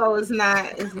 Debo is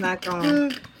not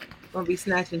going to be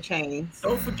snatching chains.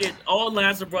 Don't forget, all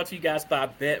lines are brought to you guys by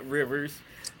Bet Rivers.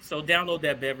 So download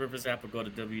that Bet Rivers app or go to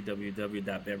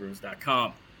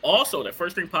www.betrivers.com. Also, the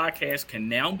First String Podcast can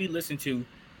now be listened to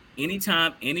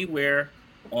anytime, anywhere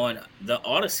on the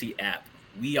Odyssey app.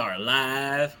 We are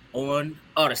live on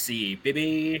Odyssey,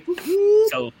 baby.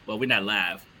 So, well, we're not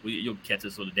live. You'll catch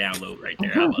us on the download right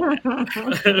there. How about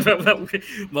that?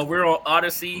 But we're on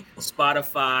Odyssey,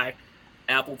 Spotify,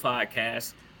 Apple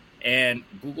Podcasts, and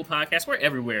Google Podcasts. We're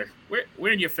everywhere.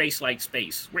 We're in your face like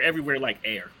space. We're everywhere like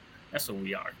air. That's what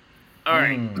we are. All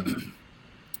right.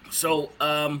 So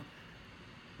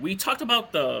we talked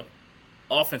about the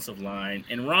offensive line,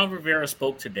 and Ron Rivera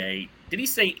spoke today. Did he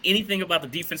say anything about the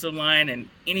defensive line and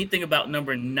anything about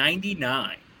number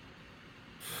 99?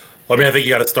 Well, I think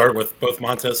you got to start with both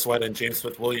Montez Sweat and James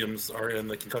Smith-Williams are in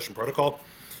the concussion protocol.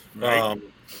 Right.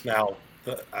 Now,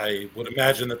 I would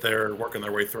imagine that they're working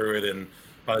their way through it, and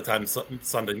by the time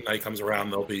Sunday night comes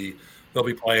around, they'll be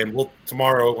playing. Well,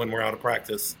 tomorrow when we're out of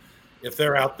practice, if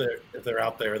they're out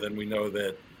there, then we know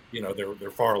that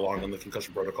they're far along in the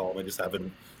concussion protocol, and they just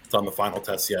haven't done the final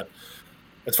test yet.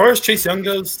 As far as Chase Young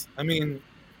goes,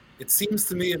 it seems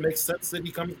to me it makes sense that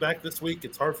he comes back this week.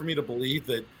 It's hard for me to believe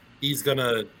that he's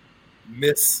gonna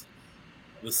miss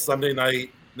the Sunday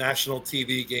night national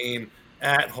TV game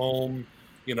at home.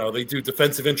 They do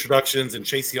defensive introductions, and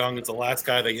Chase Young is the last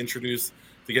guy they introduce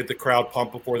to get the crowd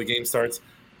pumped before the game starts.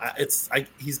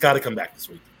 He's got to come back this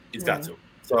week. He's got to.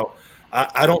 So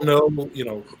I don't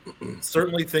know.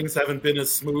 Certainly things haven't been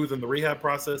as smooth in the rehab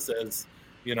process as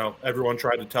everyone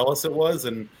tried to tell us it was.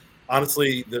 And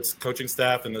honestly, this coaching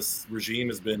staff and this regime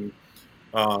has been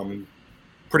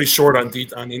pretty short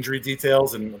on injury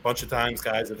details, and a bunch of times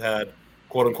guys have had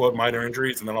quote unquote minor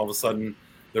injuries, and then all of a sudden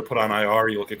they're put on IR.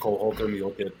 You look at Cole Holcomb, you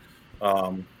look at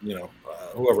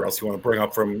whoever else you want to bring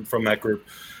up from that group,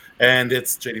 and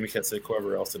it's JD McKissick,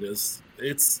 whoever else it is.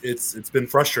 It's been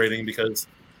frustrating because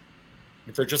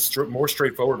if they're just more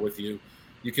straightforward with you,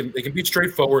 they can be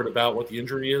straightforward about what the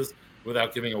injury is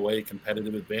without giving away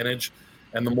competitive advantage.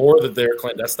 And the more that they're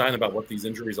clandestine about what these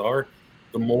injuries are,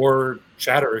 the more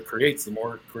chatter it creates, the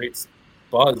more it creates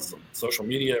buzz, social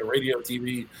media, radio,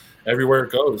 TV, everywhere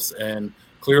it goes. And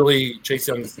clearly Chase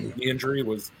Young's knee injury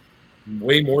was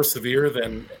way more severe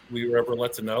than we were ever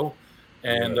let to know.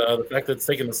 And the fact that it's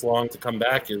taken this long to come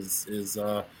back is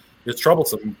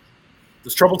troublesome.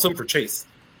 It's troublesome for Chase.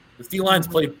 The D-line's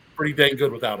played pretty dang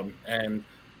good without him. And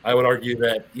I would argue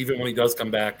that even when he does come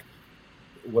back,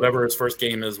 whatever his first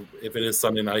game is, if it is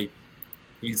Sunday night,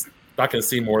 he's not going to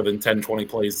see more than 10, 20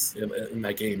 plays in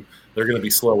that game. They're going to be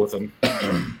slow with him. All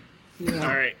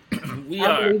right. I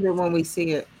believe it when we see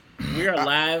it. We are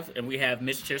live, and we have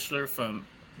Mitch Tischler from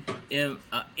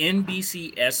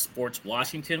NBCS Sports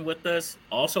Washington with us.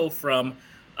 Also from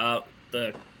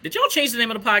did y'all change the name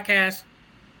of the podcast?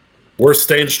 We're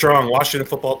staying strong. Washington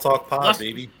Football Talk Pod,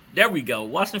 baby. There we go.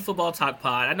 Washington Football Talk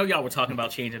Pod. I know y'all were talking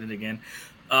about changing it again,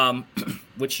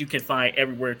 which you can find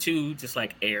everywhere too, just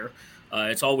like air.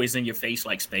 It's always in your face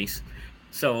like space.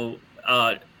 So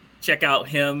check out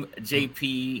him,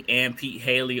 JP, and Pete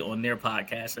Haley on their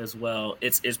podcast as well.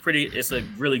 It's a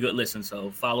really good listen.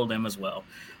 So follow them as well.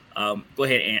 Go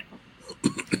ahead, Ant.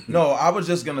 No, I was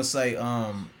just gonna say,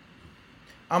 I'm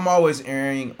always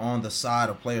erring on the side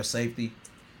of player safety,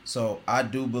 so I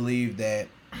do believe that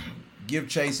give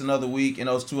Chase another week and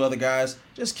those two other guys,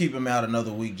 just keep them out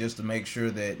another week just to make sure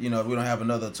that, we don't have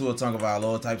another Tua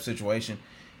Tagovailoa type situation.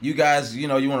 You guys, you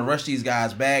want to rush these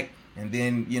guys back, and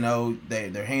then,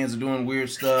 their hands are doing weird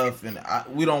stuff, and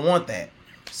we don't want that.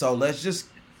 So let's just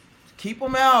keep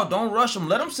them out. Don't rush them.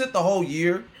 Let them sit the whole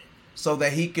year so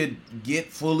that he could get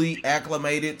fully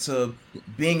acclimated to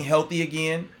being healthy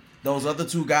again. Those other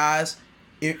two guys,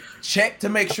 check to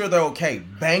make sure they're okay.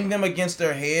 Bang them against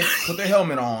their head, put their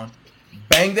helmet on,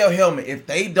 bang their helmet. If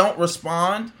they don't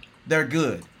respond, they're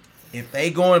good. If they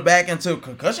going back into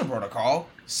concussion protocol,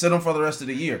 sit them for the rest of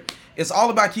the year. It's all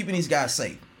about keeping these guys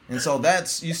safe. And so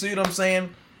you see what I'm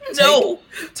saying?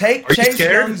 Take Chase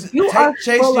Young's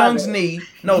knee.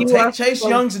 No, take Chase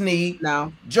Young's knee.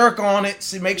 No. Jerk on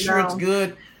it. Make sure it's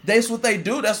good. That's what they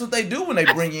do. That's what they do when they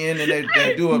bring you in and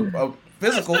they do a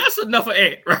physical. That's enough of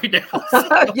Ed right now.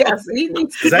 Yes, he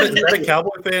needs to. Is that a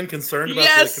Cowboy fan concerned about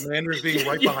the Commanders being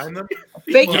right behind them?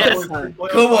 Yes.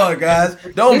 Come on, guys.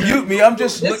 Don't mute me. I'm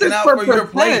just looking out for your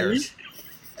players.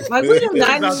 Like we do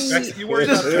not need.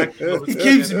 He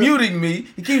keeps muting me.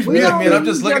 And I'm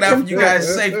just looking out for you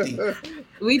guys' safety.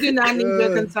 We do not need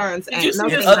your concerns.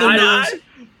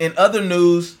 In other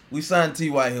news, we signed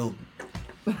T.Y. Hilton.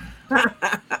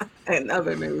 In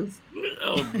other news.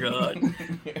 Oh God!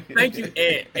 Thank you,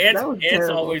 Ed. Ed's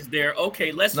always there.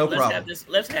 Okay, let's have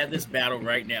this battle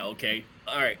right now. Okay,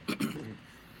 all right.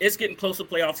 It's getting close to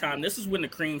playoff time. This is when the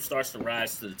cream starts to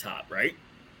rise to the top, right?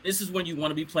 This is when you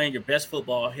want to be playing your best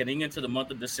football, heading into the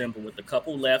month of December with a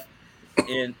couple left,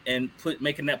 and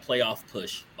making that playoff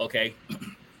push. Okay,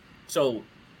 so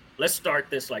let's start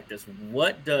this like this.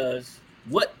 What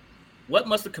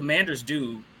must the Commanders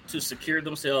do to secure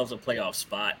themselves a playoff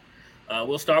spot?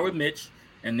 We'll start with Mitch,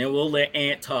 and then we'll let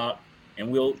Ant talk, and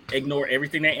we'll ignore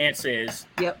everything that Ant says.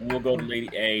 Yep. We'll go to Lady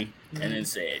A, and then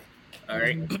Sid. All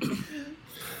right.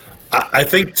 I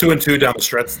think 2-2 down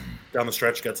the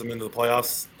stretch gets them into the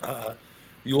playoffs.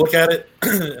 You look at it,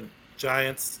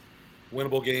 Giants,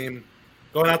 winnable game.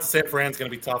 Going out to San Fran is going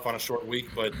to be tough on a short week,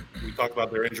 but we talked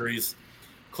about their injuries.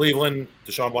 Cleveland,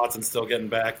 Deshaun Watson's still getting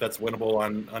back. That's winnable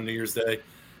on New Year's Day.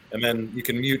 And then you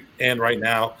can mute Ann right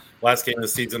now. Last game of the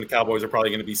season, the Cowboys are probably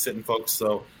going to be sitting folks,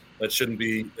 so that shouldn't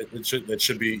be. That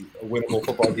should be a winnable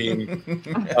football game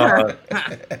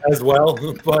as well.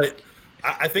 But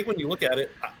I think when you look at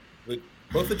it,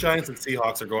 both the Giants and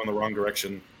Seahawks are going the wrong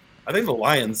direction. I think the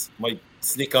Lions might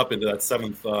sneak up into that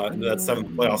seventh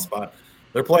playoff spot.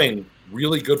 They're playing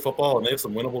really good football, and they have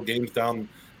some winnable games down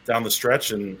the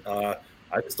stretch. And I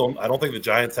don't think the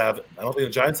Giants have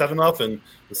enough, and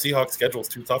the Seahawks schedule is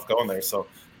too tough going there. So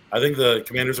I think the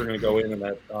Commanders are going to go in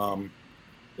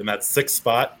that sixth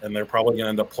spot, and they're probably going to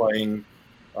end up playing.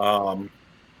 Who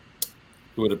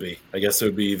would it be? I guess it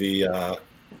would be the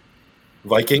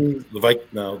Vikings. Bring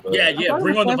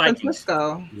on the Vikings.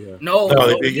 Yeah. No,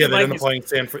 they end up playing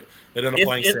San Fran. They end up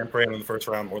playing San Fran in the first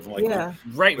round more than likely. Yeah.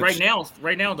 Right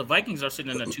now, the Vikings are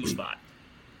sitting in a 2 spot.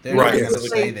 Right.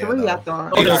 Three, I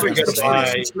thought. That's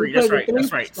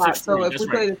right. So if we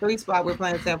play the 3 spot, we're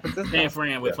playing San Francisco. San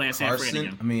Fran, we're playing San Fran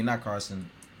again. I mean, not Carson.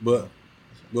 But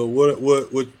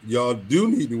what y'all do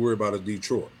need to worry about is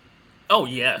Detroit. Oh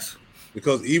yes.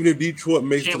 Because even if Detroit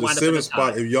makes it to the 7th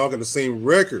spot, if y'all got the same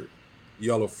record,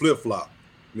 y'all will flip flop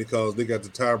because they got the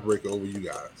tiebreaker over you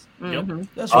guys. Yep.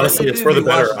 Honestly, it's for the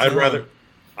better.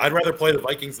 I'd rather play the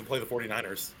Vikings than play the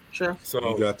 49ers. Sure.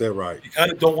 So you got that right. You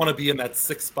kind of don't want to be in that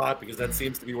 6th spot because that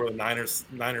seems to be where the Niners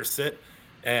sit.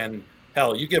 And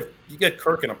hell, you get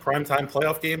Kirk in a primetime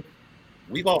playoff game.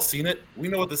 We've all seen it. We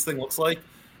know what this thing looks like.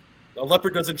 A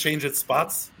leopard doesn't change its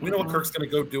spots. We know what Kirk's going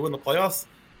to go do in the playoffs.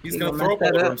 He's going to throw up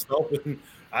over himself. And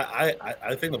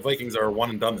I think the Vikings are one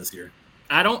and done this year.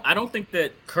 I don't think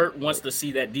that Kurt wants to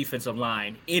see that defensive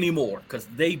line anymore because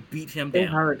they beat him down. They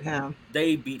hurt him.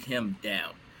 They beat him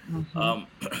down.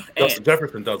 Justin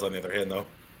Jefferson does, on the other hand, though.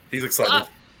 He's excited.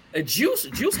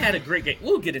 Juice had a great game.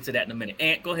 We'll get into that in a minute.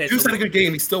 Ant, go ahead. Juice had a good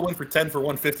game. He still went for 10 for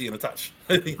 150 and a touch.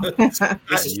 Yes,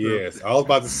 I was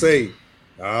about to say.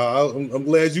 I'm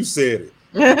glad you said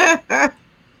it.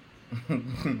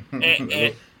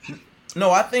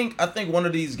 No, I think one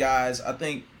of these guys. I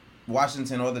think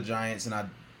Washington or the Giants, and I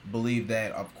believe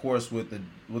that, of course, with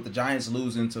the Giants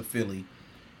losing to Philly,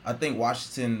 I think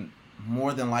Washington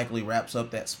more than likely wraps up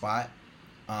that spot.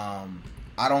 I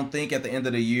don't think at the end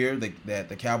of the year that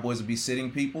the Cowboys will be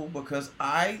sitting people because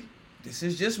this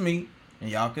is just me, and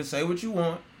y'all can say what you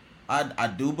want. I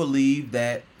do believe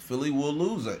that Philly will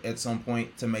lose at some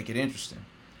point to make it interesting.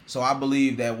 So I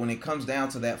believe that when it comes down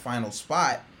to that final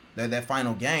spot, that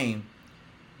final game,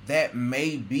 that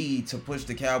may be to push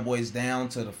the Cowboys down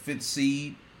to the 5th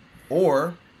seed,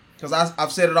 or because I've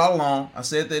said it all along. I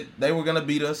said that they were going to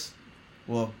beat us.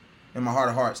 Well, in my heart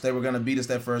of hearts, they were going to beat us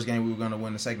that first game. We were going to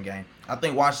win the second game. I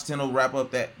think Washington will wrap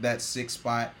up that 6th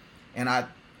spot, and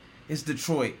it's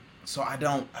Detroit. So I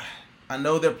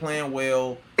know they're playing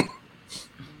well,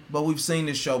 but we've seen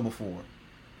this show before.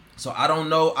 So I don't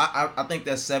know. I think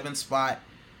that 7th spot,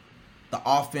 the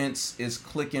offense is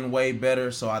clicking way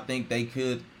better. So I think they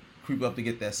could creep up to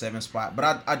get that 7th spot.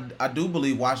 But I do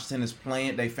believe Washington is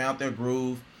playing. They found their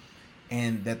groove,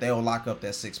 and that they'll lock up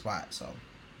that 6th spot. So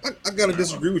I gotta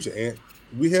disagree with you, Ant.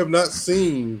 We have not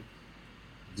seen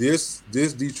this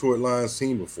Detroit Lions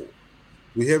team before.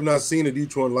 We have not seen a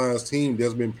Detroit Lions team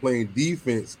that's been playing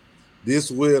defense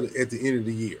this well at the end of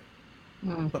the year.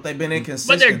 But they've been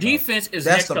inconsistent. But their defense is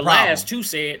next to last, too,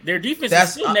 said. Their defense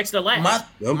is still next to last.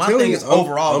 My thing is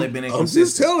overall they've been inconsistent. I'm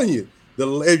just telling you.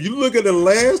 If you look at the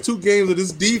last 2 games of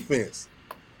this defense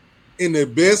in the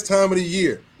best time of the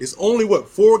year, it's only,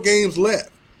 4 games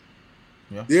left.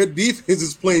 Yeah. Their defense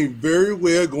is playing very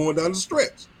well going down the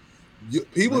stretch.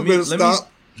 People better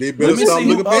stop. They better stop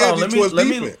looking past Detroit's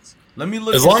defense. Let me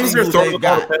look. As long as they're throwing the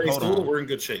ball to Penny Stool, we're in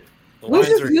good shape. We're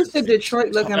just used to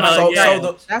Detroit looking like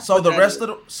the rest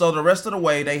of the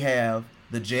way they have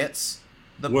the Jets,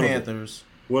 the Panthers,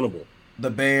 winnable,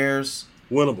 the Bears,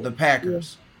 winnable, the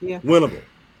Packers, winnable.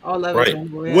 All of it,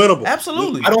 winnable.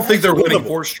 Absolutely. I don't think they're winning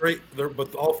 4 straight.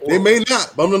 But all 4. They may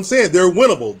not, but I'm saying they're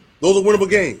winnable. Those are winnable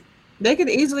games. They could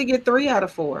easily get 3 out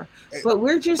of 4, but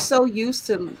we're just so used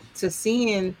to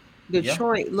seeing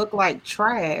Detroit look like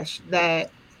trash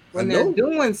that when they're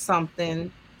doing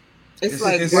something. It's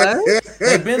like what?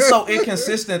 They've been so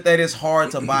inconsistent that it's hard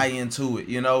to buy into it.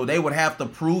 You know, they would have to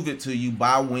prove it to you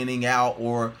by winning out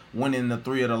or winning the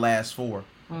 3 of the last 4.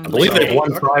 I believe they've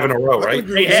won 5 in a row, right?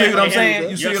 You see what I'm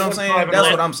saying? You see what I'm saying? That's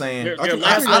what I'm saying. Their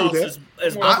last loss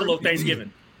is Buffalo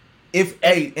Thanksgiving.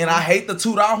 And I hate to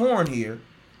toot our horn here,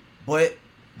 but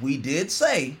we did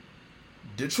say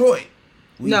Detroit.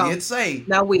 Did say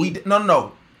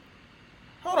no.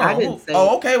 Hold on.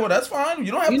 Okay. Well, that's fine.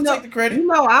 You don't have to take the credit.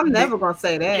 I'm never gonna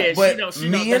say that. Yeah, but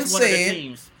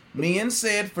me and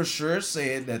said for sure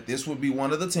said that this would be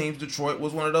one of the teams. Detroit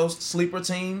was one of those sleeper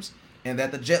teams, and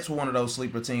that the Jets were one of those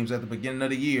sleeper teams at the beginning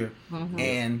of the year. Mm-hmm.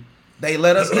 And they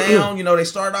let us down. You know, they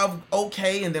started off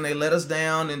okay, and then they let us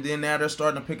down, and then now they're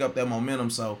starting to pick up that momentum.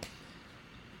 So,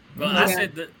 well,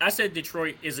 I said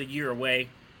Detroit is a year away,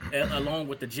 along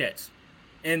with the Jets,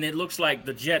 and it looks like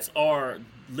the Jets are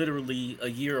literally a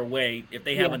year away. If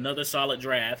they have another solid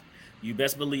draft, you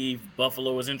best believe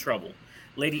Buffalo is in trouble.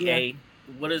 Lady A,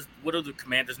 what do the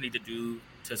Commanders need to do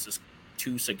to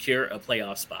secure a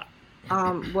playoff spot?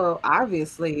 Well,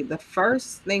 obviously, the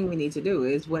first thing we need to do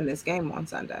is win this game on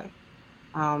Sunday.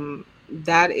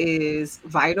 That is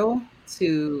vital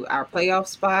to our playoff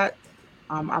spot,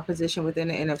 our position within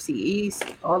the NFC East,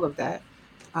 all of that.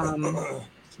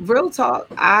 Real talk,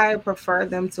 I prefer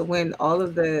them to win all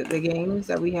of the games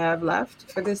that we have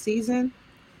left for this season.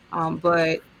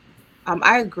 But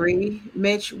I agree,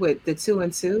 Mitch, with the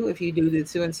 2-2. If you do the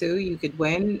 2-2, you could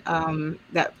win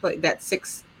that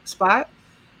 6th spot.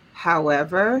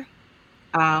 However,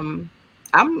 I'm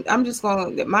just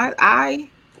going to I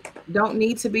don't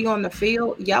need to be on the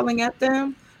field yelling at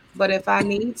them, but if I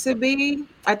need to be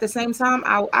at the same time,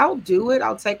 I'll do it.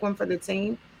 I'll take one for the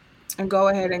team and go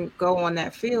ahead and go on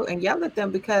that field and yell at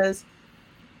them, because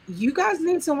you guys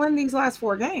need to win these last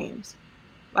 4 games.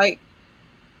 Like,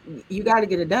 you got to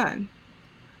get it done.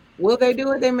 Will they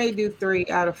do it? They may do 3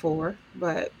 out of 4,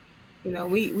 but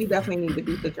we definitely need to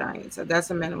beat the Giants. So that's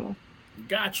a minimum.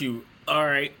 Got you. All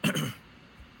right.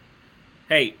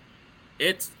 Hey,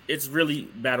 it's really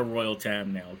battle royal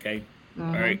time now. Okay.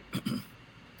 Mm-hmm. All right.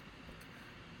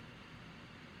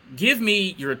 Give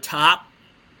me your top.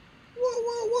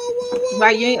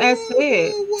 Right, you ain't asked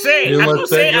Sid.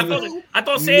 I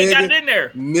thought Sid got it in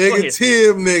there.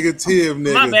 Negative.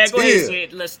 My bad. Go ahead,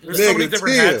 Sid. There's so many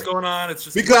different hats going on. It's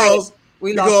just because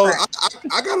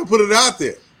I gotta put it out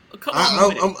there.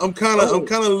 I'm kind of a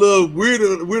little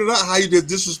weirded out how you just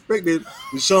disrespected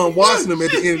Deshaun Watson at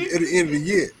the end of the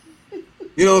year.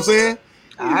 You know what I'm saying?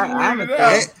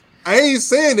 I ain't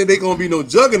saying that they're gonna be no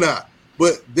juggernaut,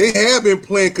 but they have been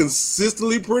playing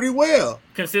consistently pretty well.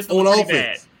 Consistently on offense.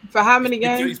 Bad. For how many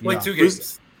games? He's played 2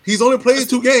 games. He's only played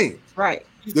 2 games. Right.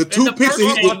 The 2 picks.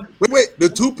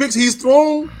 The 2 picks he's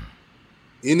thrown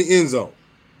in the end zone.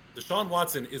 Deshaun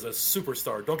Watson is a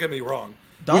superstar. Don't get me wrong.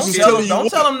 Don't tell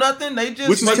him nothing. They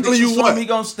just telling you what he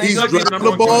gonna stink. He's driving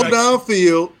the ball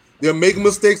downfield. They're making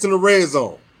mistakes in the red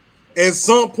zone. At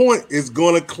some point, it's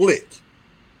going to click.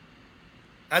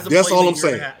 That's all I'm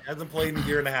saying. Hasn't played in a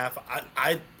year and a half.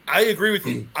 I agree with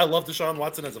you. I love Deshaun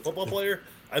Watson as a football player.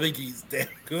 I think he's damn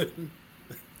good.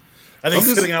 I think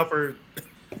sitting out for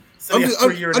a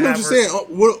year and a half. I'm just saying.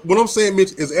 What I'm saying,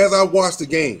 Mitch, is as I watched the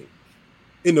game,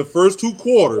 in the first 2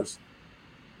 quarters,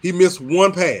 he missed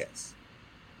 1 pass.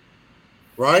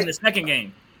 Right? In the second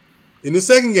game.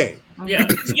 Yeah,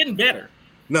 he's getting better.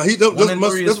 Now that's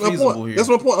my point. That's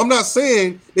my point. I'm not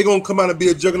saying they're gonna come out and be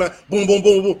a juggernaut. Boom, boom,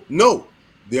 boom, boom. No,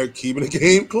 they're keeping the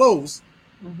game close,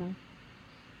 and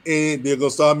they're gonna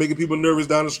start making people nervous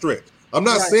down the stretch. I'm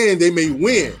not saying they may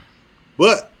win,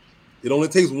 but it only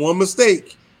takes one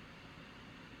mistake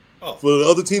for the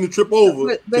other team to trip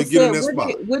over to get in that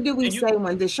spot. What did we say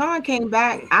when Deshaun came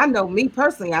back? I know me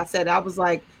personally, I said I was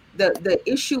like the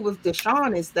issue with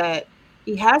Deshaun is that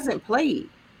he hasn't played.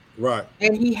 Right.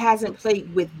 And he hasn't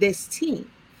played with this team.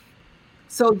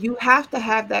 So you have to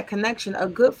have that connection. A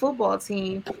good football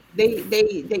team,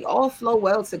 they all flow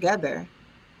well together.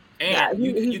 And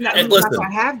he's not going to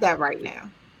have that right now.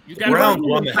 The Browns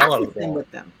run the hell out of the ball.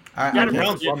 The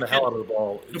Browns run the hell out of the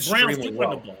ball extremely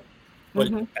well. But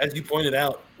as you pointed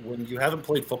out, when you haven't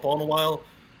played football in a while,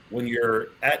 when you're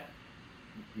at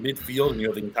midfield and you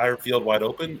have the entire field wide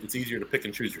open, it's easier to pick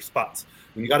and choose your spots.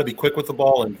 When you got to be quick with the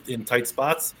ball in tight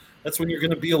spots, that's when you're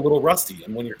going to be a little rusty.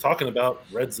 And when you're talking about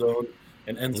red zone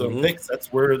and end zone picks,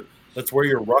 that's where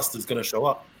your rust is going to show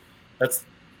up. That's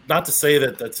not to say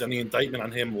that that's any indictment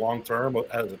on him long term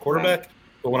as a quarterback,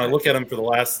 but when I look at him for the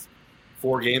last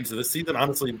 4 games of this season,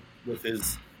 honestly, with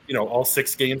his all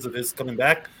 6 games of his coming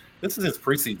back, this is his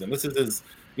preseason. This is his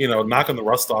knocking the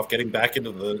rust off, getting back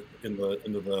into the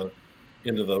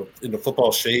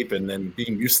football shape, and then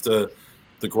being used to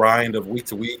the grind of week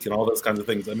to week and all those kinds of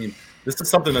things. I mean, this is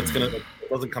something that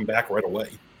doesn't come back right away.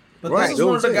 But this is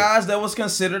one of the guys that was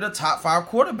considered a top 5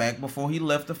 quarterback before he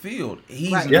left the field.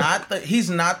 He's not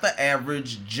the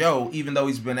average Joe, even though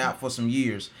he's been out for some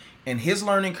years. And his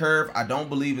learning curve, I don't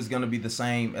believe, is going to be the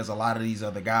same as a lot of these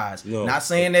other guys. No. Not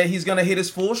saying that he's going to hit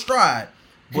his full stride,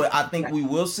 but I think we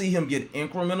will see him get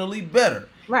incrementally better.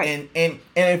 Right. And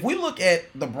if we look at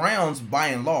the Browns by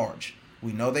and large,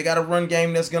 we know they got a run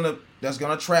game that's gonna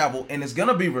travel, and it's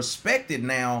gonna be respected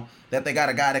now that they got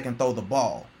a guy that can throw the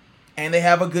ball, and they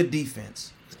have a good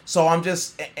defense. So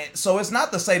it's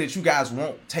not to say that you guys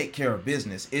won't take care of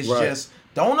business. It's just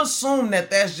don't assume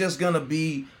that that's just gonna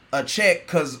be a check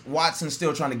because Watson's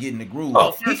still trying to get in the groove.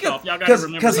 Oh, first off, y'all gotta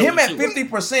remember because him at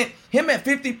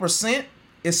 50%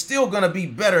 is still gonna be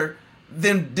better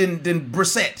than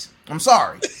Brissett. I'm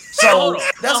sorry. So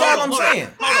that's all I'm saying.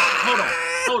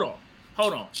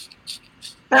 Hold on.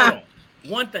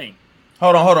 One thing.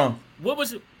 Hold on. What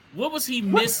was he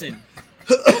missing?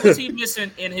 What was he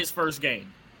missing in his first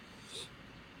game?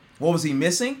 What was he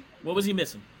missing?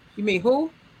 You mean who?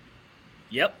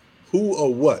 Yep. Who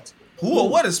or what? Who or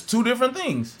what is 2 different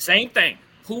things. Same thing.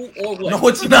 Who or what? No,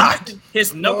 it's not.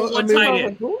 His number one tight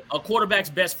end, a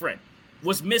quarterback's best friend,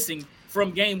 was missing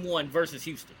from game 1 versus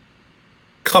Houston.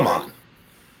 Come on.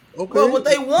 Okay. Well, but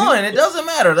they won. It doesn't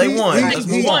matter. They won.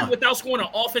 He won without scoring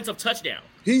an offensive touchdown.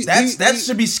 That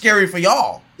should be scary for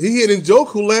y'all. He hit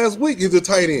Njoku last week. He's a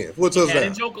tight end. What's up?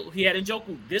 He had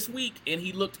Njoku this week, and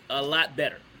he looked a lot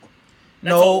better.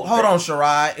 Hold on,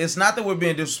 Shirai. It's not that we're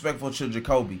being disrespectful to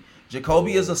Jacoby.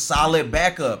 Jacoby is a solid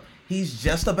backup. He's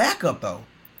just a backup, though.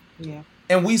 Yeah.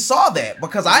 And we saw that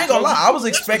because I ain't gonna lie. I was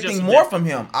expecting more from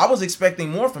him.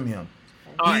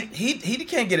 He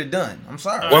can't get it done. I'm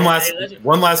sorry.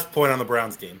 One last point on the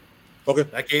Browns game. Okay.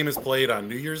 That game is played on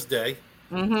New Year's Day.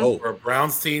 For a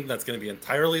Browns team that's going to be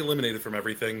entirely eliminated from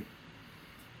everything.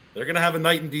 They're going to have a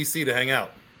night in DC to hang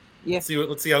out. Yeah. Let's see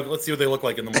what they look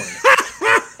like in the morning.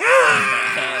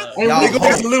 They go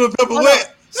get some lemon pepper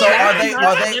wet. So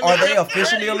are they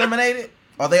officially eliminated?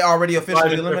 Are they already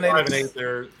officially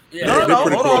eliminated? No,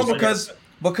 hold on,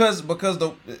 because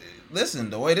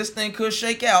the way this thing could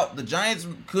shake out, the Giants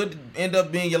could end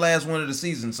up being your last win of the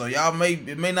season. So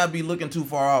it may not be looking too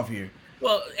far off here.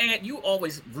 Well, and you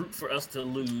always root for us to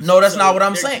lose. No, that's not what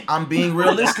I'm saying. I'm being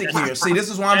realistic here. See,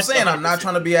 this is what I'm saying. I'm not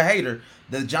trying to be a hater.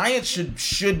 The Giants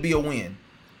should be a win.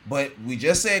 But we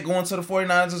just said going to the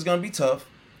 49ers is going to be tough.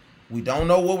 We don't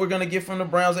know what we're going to get from the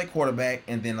Browns at quarterback.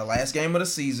 And then the last game of the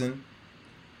season,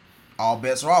 all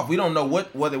bets are off. We don't know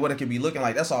what it could be looking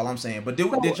like. That's all I'm saying. But did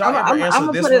y'all ever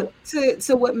answer this one?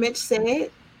 To what Mitch said.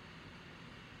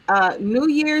 New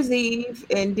Year's Eve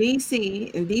in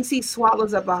DC, and DC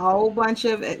swallows up a whole bunch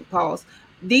of DC.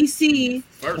 DC.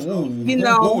 That's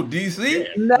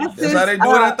how they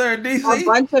do it out there in DC. A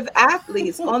bunch of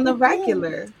athletes on the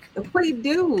regular. We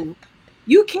do.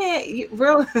 You can't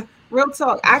Real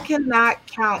talk. I cannot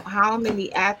count how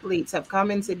many athletes have come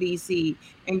into DC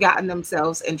and gotten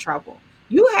themselves in trouble.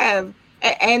 You have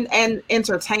and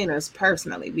entertainers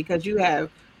personally, because you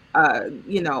have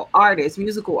artists,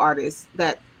 musical artists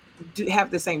that do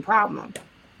have the same problem.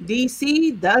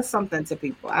 DC does something to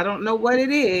people. I don't know what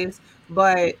it is,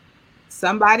 but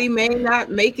somebody may not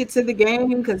make it to the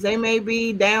game because they may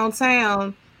be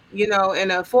downtown, in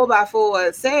a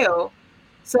 4x4 sale.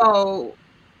 So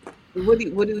what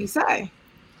do we say?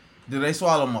 Do they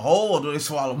swallow them whole or do they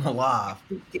swallow them alive?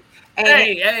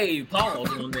 Hey, pause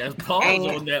on that.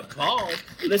 Pause.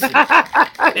 Listen,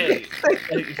 hey.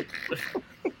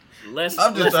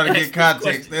 I'm just trying to get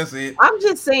context. That's it. I'm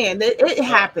just saying that it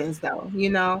happens, though.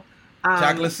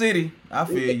 Chocolate City. I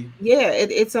feel you. Yeah,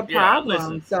 it's a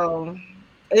problem. So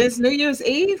it's New Year's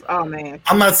Eve. Oh man.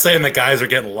 I'm not saying that guys are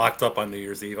getting locked up on New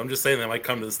Year's Eve. I'm just saying they might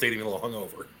come to the stadium a little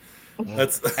hungover.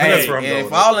 That's where I'm going.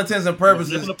 For all intents and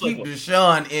purposes, keep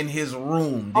Deshaun in his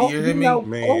room. Do you hear me,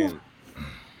 man?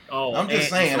 I'm just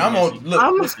saying. I'm gonna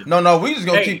look. No, we just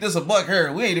gonna keep this a buck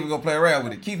here. We ain't even gonna play around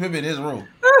with it. Keep him in his room.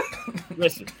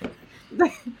 Listen,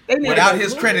 without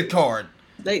his credit card.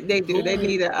 They do. They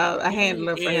need a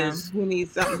handler for him. He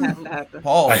needs something has to happen.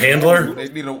 Pause. A handler? They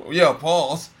need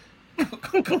pause. Just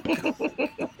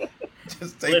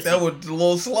take that one a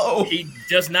little slow. He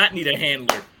does not need a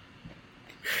handler.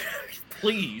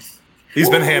 Please. He's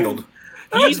been handled.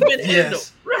 He's been handled.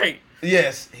 Right.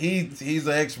 Yes, he's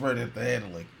an expert at the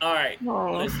handling. All right.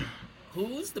 Listen,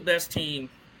 who's the best team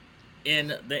in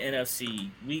the NFC?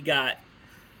 We got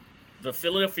the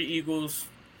Philadelphia Eagles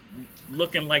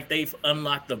looking like they've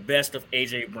unlocked the best of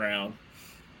A.J. Brown.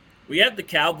 We have the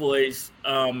Cowboys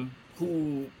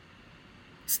who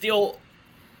still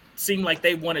seem like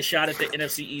they want a shot at the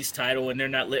NFC East title, and they're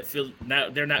not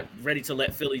ready to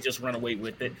let Philly just run away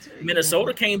with it.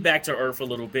 Minnesota came back to earth a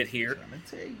little bit here.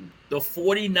 The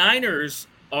 49ers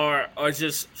are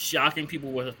just shocking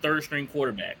people with a third-string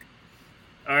quarterback.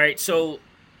 All right, so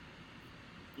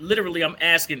literally I'm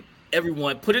asking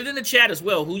everyone, put it in the chat as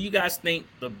well, who you guys think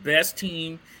the best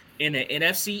team in the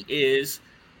NFC is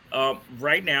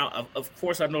right now. Of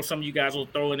course, I know some of you guys will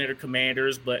throw in there the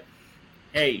Commanders, but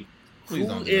hey, who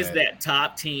is that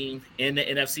top team in the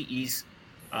NFC East?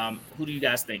 Who do you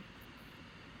guys think?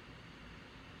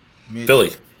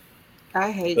 Philly.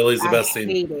 Philly's the best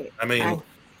team. I mean,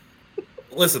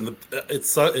 listen,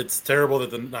 it's terrible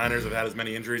that the Niners have had as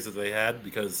many injuries as they had,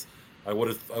 because I would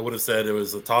have said it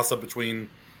was a toss up between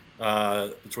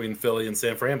Philly and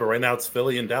San Fran, but right now it's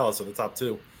Philly and Dallas are the top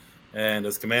two. And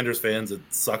as Commanders fans, it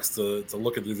sucks to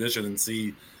look at the division and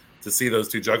see those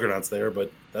two juggernauts there, but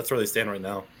that's where they stand right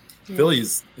now. Yeah.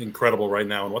 Philly's incredible right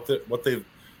now, and the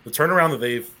turnaround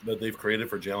that they've created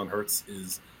for Jalen Hurts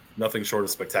is nothing short of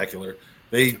spectacular.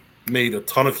 They made a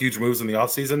ton of huge moves in the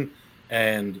offseason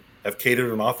and have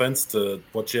catered an offense to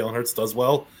what Jalen Hurts does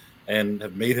well and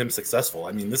have made him successful.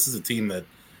 I mean, this is a team that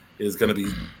is going to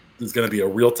be a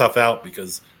real tough out,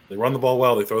 because they run the ball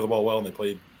well, they throw the ball well, and they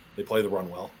play the run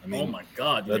well. I mean, oh my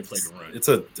God, they play the run. It's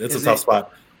a tough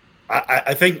spot.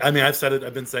 I think. I mean, I've said it.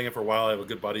 I've been saying it for a while. I have a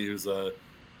good buddy who's an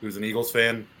Eagles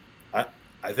fan. I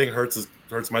think Hurts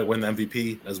might win the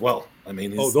MVP as well. I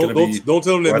mean, don't tell him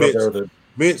that, Mitch.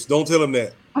 Mitch, don't tell him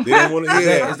that. They don't want to hear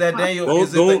that. Is that Daniel?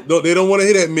 They don't want to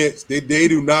hear that, Mitch. They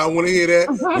do not want to hear that,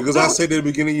 because I said at the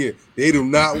beginning of the year, they do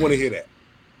not want to hear that.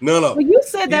 None of them. Well, you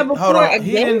said that before. Hold on.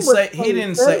 He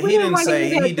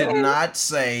did not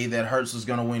say that Hurts was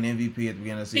going to win MVP at the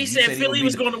beginning of the season. He said Philly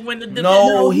was going to win the division.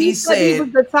 No, he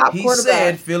said he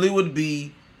said Philly would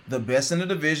be the best in the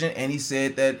division, and he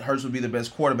said that Hurts would be the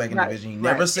best quarterback in the division. He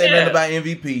never said nothing about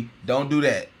MVP. Don't do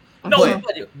that. No,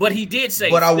 but he did say.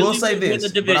 But I will say this.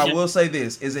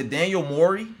 Is it Daniel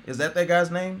Morey? Is that guy's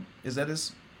name? Is that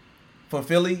his for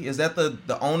Philly? Is that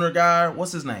the owner guy?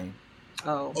 What's his name?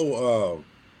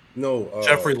 No.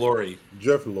 Jeffrey Lurie.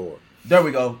 Jeffrey Lurie. There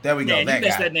we go. Man, that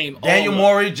guy. That name Daniel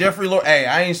Morey, Jeffrey Lurie. Hey,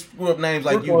 I ain't screw up names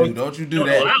like you do. Don't you do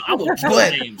that? I will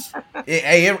but names.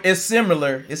 It's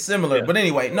similar. Yeah. But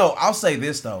anyway, no, I'll say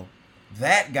this though.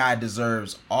 That guy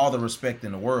deserves all the respect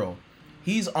in the world.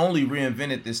 He's only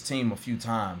reinvented this team a few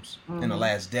times in the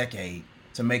last decade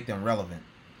to make them relevant.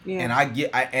 Yeah. And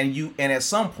at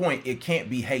some point it can't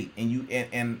be hate.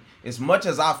 And as much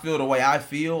as I feel the way I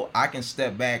feel, I can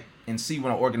step back and see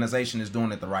when an organization is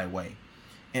doing it the right way.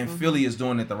 And Philly is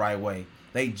doing it the right way.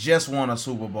 They just won a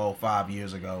Super Bowl 5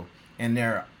 years ago, and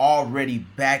they're already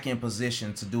back in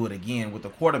position to do it again with a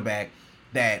quarterback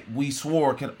that we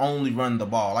swore could only run the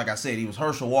ball. Like I said, he was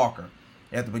Herschel Walker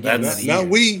at the beginning of the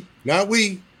year. Not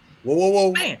we.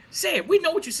 Whoa. Man, say it. We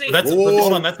know what you're saying.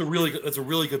 Hold on. That's a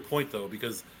really good point, though,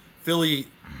 because Philly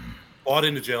bought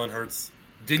into Jalen Hurts,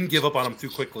 didn't give up on him too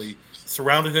quickly,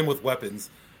 surrounded him with weapons.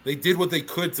 They did what they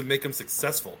could to make him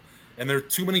successful. And there are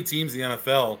too many teams in the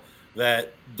NFL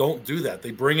that don't do that.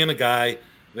 They bring in a guy,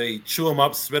 they chew him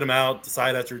up, spit him out,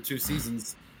 decide after 2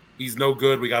 seasons he's no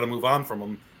good, we got to move on from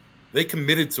him. They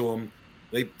committed to him.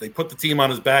 They put the team on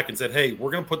his back and said, "Hey,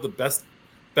 we're going to put the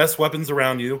best weapons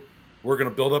around you. We're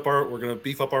going to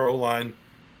beef up our O-line,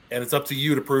 and it's up to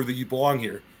you to prove that you belong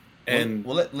here." And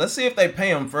let's see if they pay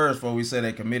him first before we say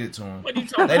they committed to him. What are you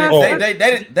talking They about?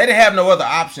 didn't have no other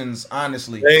options,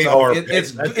 honestly.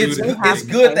 It's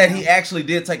good that he actually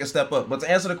did take a step up. But to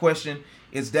answer the question,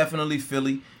 it's definitely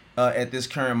Philly at this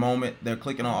current moment. They're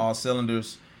clicking on all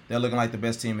cylinders. They're looking like the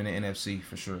best team in the NFC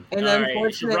for sure. And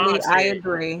unfortunately, I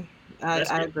agree. I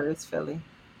agree. It's Philly.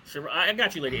 I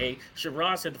got you, Lady A.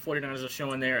 Sherrod said the 49ers are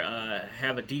showing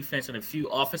have a defense and a few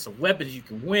offensive weapons you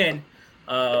can win.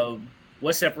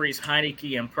 What separates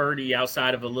Heineke and Purdy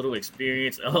outside of a little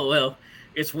experience? Oh, well,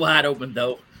 it's wide open,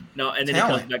 though. No, and then he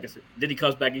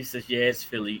comes back and he says, yeah, it's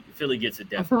Philly. Philly gets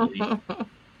it definitely.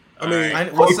 I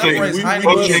mean, what separates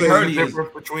Heineke and Purdy is the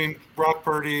difference between Brock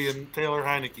Purdy and Taylor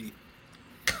Heineke.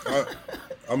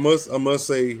 I must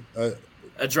say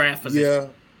a draft position. Yeah,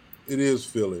 it is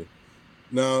Philly.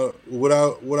 Now, what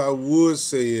I would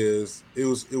say is it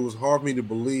was hard for me to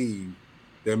believe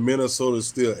that Minnesota is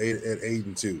still at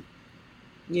 8-2.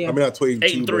 Yeah, I mean not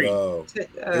 8-2, but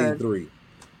 8-3.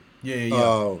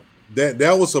 Yeah.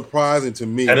 That was surprising to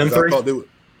me. 10-3? I thought they were.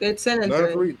 They're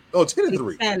 10-3. Oh,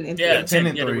 10-3. 10-3. Yeah,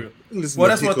 10-3. Well,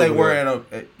 that's what they were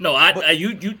at. No,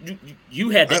 you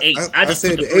had the 8. I just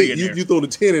said put the 8. You throw the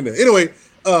 10 in there. Anyway,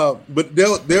 but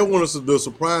they're one of the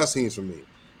surprise teams for me.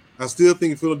 I still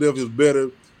think Philadelphia is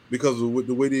better because of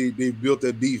the way they built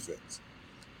their defense.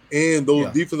 And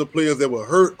those defensive players that were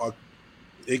hurt,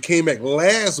 they came back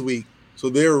last week, so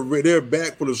they're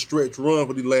back for the stretch run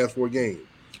for the last 4 games.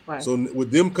 Right. So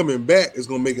with them coming back, it's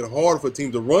going to make it harder for a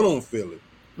team to run on Philly,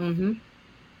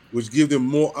 which gives them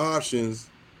more options,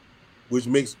 which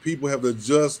makes people have to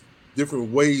adjust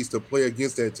different ways to play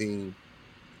against that team,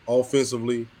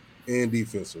 offensively and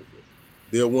defensively.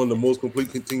 They're one of the most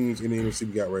complete teams in the NFC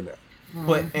we got right now.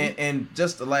 But and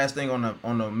just the last thing on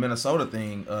the Minnesota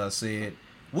thing, said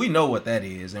we know what that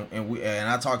is, and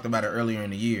I talked about it earlier in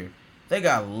the year. They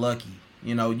got lucky.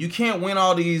 You know, you can't win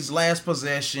all these last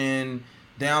possession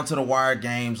down to the wire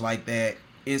games like that.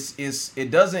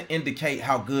 It doesn't indicate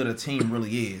how good a team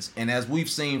really is. And as we've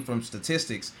seen from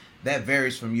statistics, that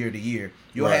varies from year to year.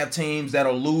 You'll have teams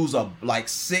that'll lose like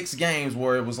 6 games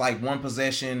where it was like 1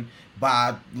 possession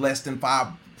by less than 5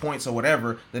 points or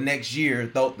whatever. The next year,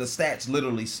 though, the stats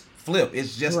literally flip.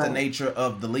 It's just the nature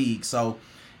of the league. So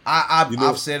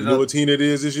I've said it. You know what team it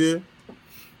is this year?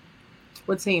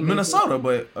 What team? Minnesota,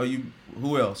 but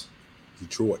who else?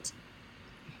 Detroit.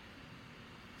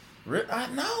 I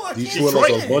know. Detroit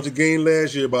lost a bunch of games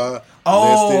last year by.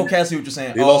 Okay, I see what you're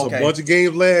saying. They lost a bunch of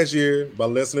games last year by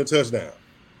less than a touchdown.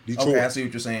 Detroit. Okay, I see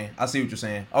what you're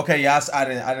saying. Okay, yeah, I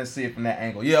didn't see it from that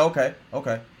angle. Yeah, okay.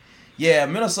 Yeah,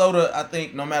 Minnesota. I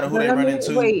think no matter who they run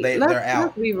into, they're out.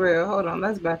 Let's be real. Hold on.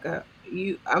 Let's back up.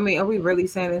 Are we really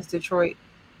saying it's Detroit?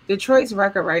 Detroit's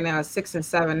record right now is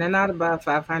 6-7. They're not above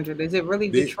 500. Is it really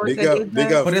Detroit?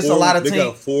 But it's a lot of teams. They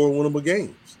got 4 winnable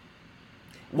games.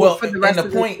 Well,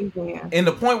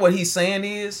 the point what he's saying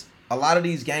is a lot of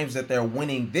these games that they're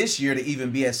winning this year to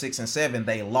even be at 6-7,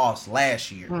 they lost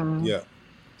last year. Mm-hmm. Yeah.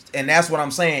 And that's what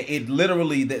I'm saying. It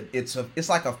literally it's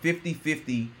like a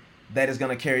 50-50 that is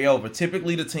going to carry over.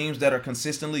 Typically, the teams that are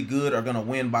consistently good are going to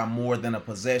win by more than a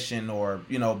possession or,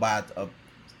 by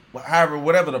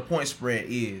whatever the point spread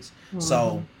is. Mm-hmm.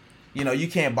 So, you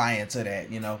can't buy into that,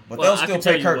 But they'll still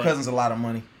pay Kirk Cousins a lot of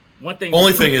money.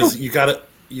 Only thing is you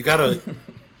gotta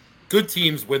good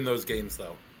teams win those games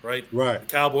though, right? Right. The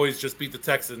Cowboys just beat the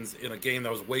Texans in a game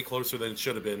that was way closer than it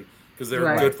should have been because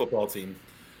they're a good football team.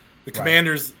 The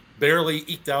Commanders barely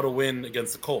eked out a win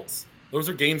against the Colts. Those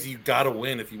are games you got to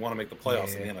win if you want to make the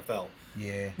playoffs in the NFL.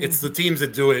 Yeah. It's the teams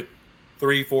that do it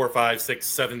 3, 4, 5, 6,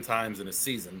 7 times in a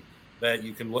season that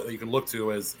you can look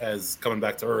to as coming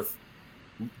back to earth.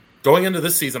 Going into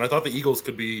this season, I thought the Eagles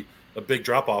could be a big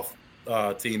drop-off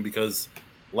team because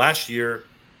last year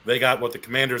they got what the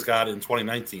Commanders got in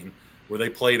 2019, where they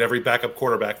played every backup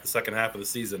quarterback the second half of the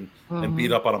season and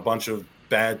beat up on a bunch of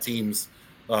bad teams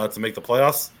to make the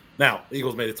playoffs. Now, the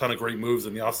Eagles made a ton of great moves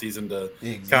in the offseason to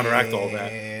counteract all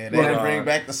that. They didn't bring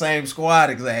back the same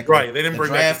squad exactly. Right, they didn't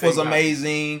bring back the draft was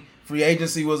amazing. Free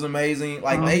agency was amazing.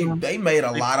 Like they made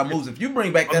a lot of moves. If you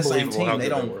bring back that same team, they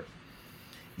don't.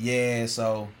 Yeah,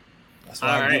 so that's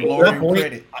why I give Laurie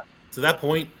credit. To that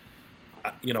point,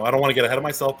 I don't want to get ahead of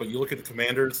myself, but you look at the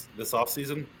Commanders this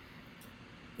offseason,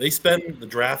 they spend the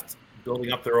draft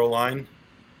building up their O-line,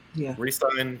 Yeah.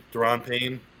 re-sign Deron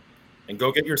Payne, and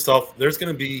go get yourself – there's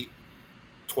going to be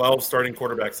 12 starting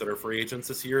quarterbacks that are free agents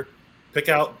this year. Pick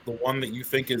out the one that you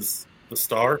think is the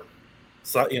star.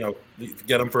 So,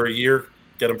 get them for a year,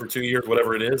 get them for 2 years,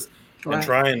 whatever it is, and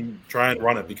try and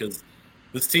run it, because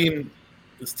this team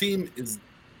is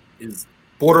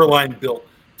borderline built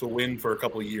to win for a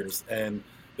couple of years, and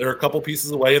they're a couple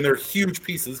pieces away, and they're huge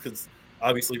pieces because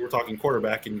obviously we're talking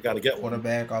quarterback, and you got to get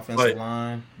quarterback, offensive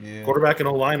line, quarterback and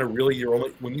O-line are really your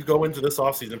only. When you go into this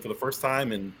offseason for the first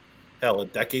time in a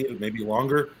decade, maybe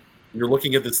longer, you're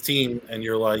looking at this team and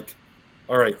you're like,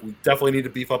 all right, we definitely need to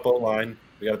beef up O-line.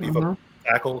 We got to beef up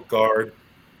tackle, guard.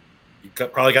 You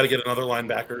probably got to get another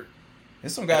linebacker.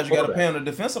 There's some guys you got to pay on the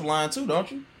defensive line too,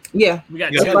 don't you? Yeah,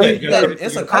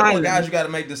 it's a couple of guys you got to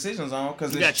make decisions on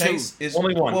because Chase is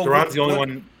only one. Deron's the only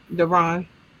one. Deron.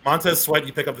 Montez Sweat,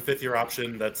 you pick up the 5th-year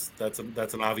option. That's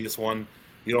an obvious one.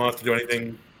 You don't have to do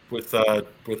anything with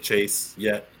Chase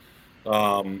yet.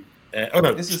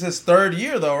 This is his 3rd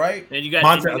year though, right? And you got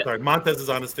Montez is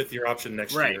on his 5th-year option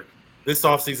next year. This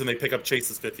offseason they pick up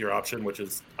Chase's 5th-year option, which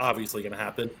is obviously going to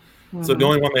happen. Mm-hmm. So the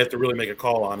only one they have to really make a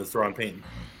call on is Deron Payne.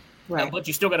 Right, but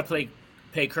you still got to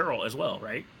pay Curl as well,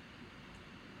 right?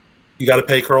 You got to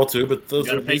pay Curl too, but those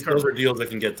are deals that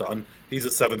can get done. He's a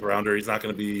 7th rounder. He's not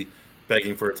going to be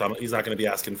begging for a ton. He's not going to be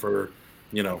asking for,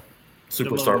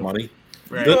 superstar money.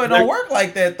 Right. It don't work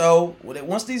like that though.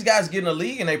 Once these guys get in the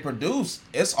league and they produce,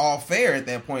 it's all fair at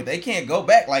that point. They can't go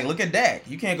back. Like, look at Dak.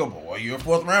 You can't go, boy, you're a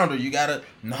 4th rounder. You gotta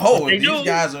these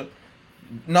guys are.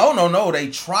 No. They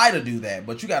try to do that,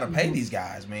 but you got to pay these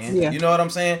guys, man. Yeah. You know what I'm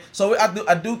saying? So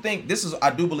I do think this is.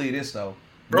 I do believe this though.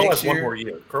 Curl has one more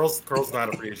year. Curl's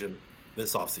not a free agent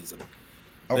this offseason.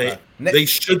 Okay. They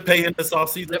should pay him this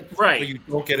offseason. Right. So you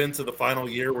don't get into the final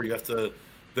year where you have to.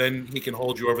 Then he can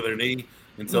hold you over their knee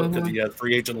until because he has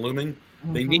free agent looming.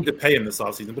 They need to pay him this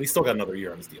offseason, but he's still got another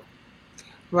year on his deal.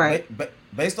 Right. But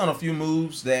based on a few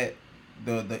moves that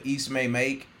the East may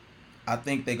make, I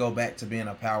think they go back to being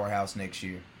a powerhouse next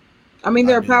year. I mean,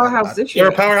 they're a powerhouse this year.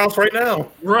 They're a powerhouse right now.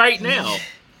 Right now.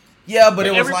 Yeah, but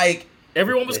it was like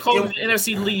everyone was calling the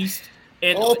NFC least,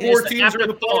 and all 4 teams are in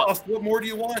the playoffs. What more do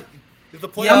you want? If the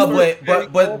playoffs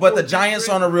but the Giants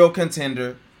aren't a real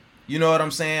contender. You know what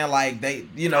I'm saying? Like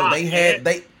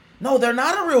No, they're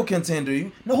not a real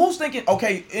contender. Who's thinking?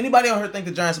 Okay, anybody on here think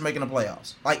the Giants are making the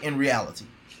playoffs? Like in reality,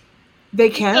 they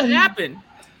can. It happen.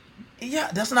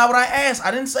 Yeah, that's not what I asked. I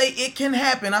didn't say it can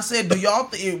happen. I said, do y'all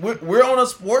we're on a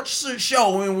sports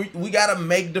show and we got to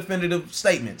make definitive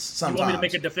statements sometimes. You want me to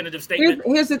make a definitive statement?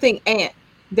 Here's the thing, Ant.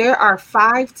 There are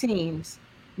 5 teams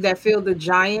that feel the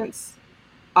Giants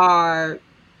are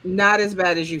not as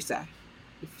bad as you say.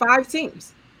 5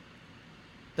 teams.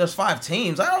 There's 5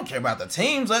 teams. I don't care about the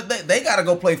teams. They got to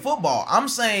go play football. I'm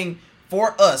saying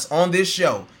for us on this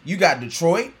show, you got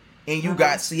Detroit and you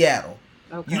got Seattle.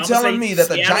 Okay. You telling me that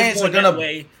the Giants are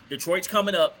gonna? Detroit's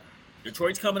coming up,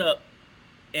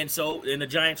 and the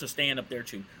Giants are staying up there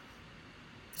too.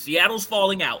 Seattle's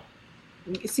falling out.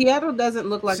 Seattle doesn't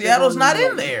look like Seattle's not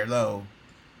in there though.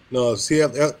 No,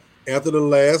 Seattle after the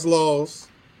last loss,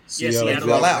 Seattle's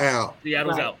out.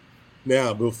 Seattle's out.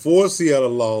 Now before Seattle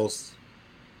lost,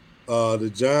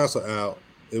 the Giants are out.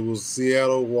 It was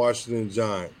Seattle, Washington,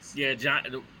 Giants. Yeah,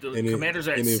 the Commanders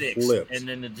are at 6, and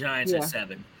then the Giants at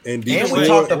 7. And we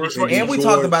talked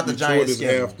about the Giants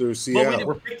schedule. After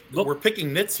Seattle. We're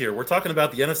picking nits here. We're talking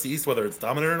about the NFC East, whether it's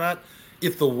dominant or not.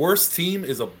 If the worst team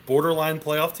is a borderline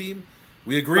playoff team,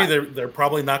 we agree they're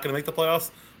probably not going to make the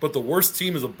playoffs. But the worst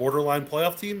team is a borderline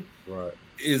playoff team. Right.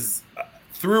 Is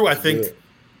through, I think,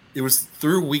 it was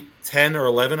through week 10 or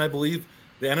 11, I believe.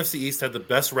 The NFC East had the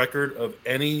best record of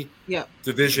any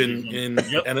division in the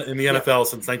NFL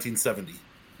since 1970.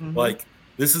 Mm-hmm. Like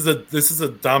this is a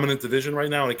dominant division right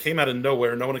now, and it came out of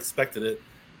nowhere. No one expected it,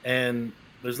 and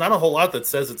there's not a whole lot that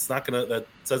says it's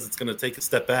gonna take a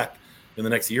step back in the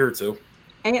next year or two.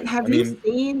 And have you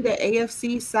seen the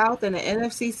AFC South and the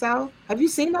NFC South? Have you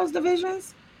seen those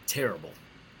divisions? Terrible.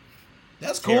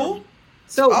 That's cool. Terrible.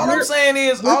 So all I'm saying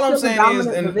is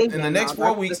in the next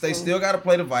 4 weeks they still got to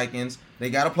play the Vikings, they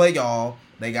got to play y'all,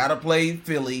 they got to play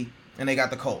Philly, and they got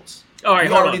the Colts. All right,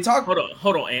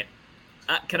 hold on, Ant.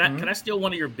 Can I steal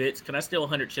one of your bits? Can I steal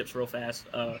 100 chips real fast?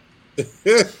 Can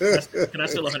I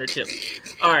steal 100 chips?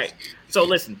 All right. So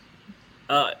listen,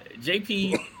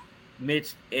 JP,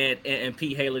 Mitch, and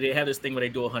Pete Haley, they have this thing where they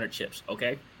do 100 chips.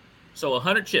 Okay, so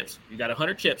 100 chips. You got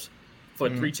 100 chips for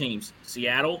 3 teams: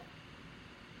 Seattle,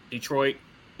 Detroit,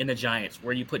 and the Giants.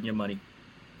 Where are you putting your money?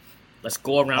 Let's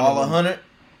go around. All 100?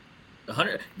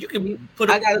 100. You can put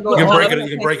it. You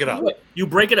can break it up. You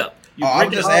break it up.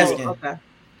 I'm just asking. Okay.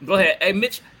 Go ahead. Hey,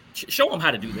 Mitch, show them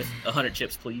how to do this. 100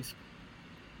 chips, please.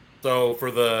 So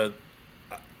for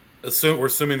we're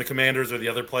assuming the Commanders are the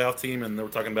other playoff team, and we're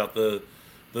talking about the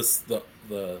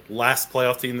last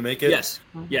playoff team to make it.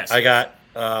 Yes. I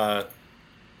got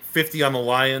 50 on the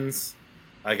Lions.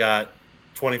 I got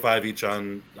 25 each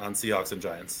on Seahawks and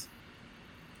Giants.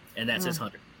 And that's his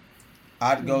 100.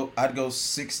 I'd go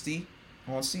 60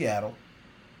 on Seattle.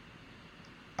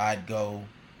 I'd go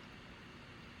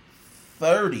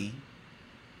 30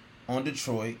 on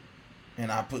Detroit,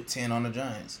 and I put 10 on the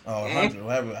Giants. Oh,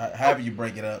 100, however you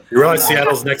break it up. You realize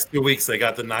Seattle's next 2 weeks, they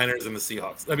got the Niners and the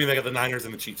Seahawks. I mean, they got the Niners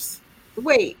and the Chiefs.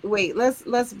 Wait. Let's.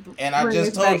 And I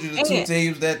just told you the two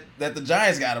teams that the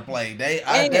Giants got to play.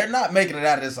 They're not making it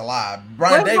out of this alive.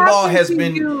 Brian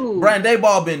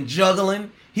Daboll been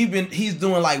juggling. He's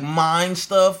doing like mind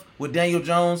stuff with Daniel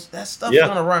Jones. That stuff's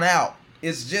gonna run out.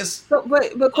 It's just.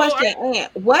 But question,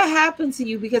 Ant, what happened to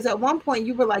you? Because at one point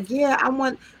you were like, "Yeah, I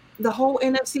want the whole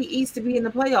NFC East to be in the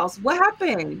playoffs." What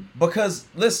happened? Because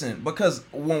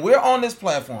when we're on this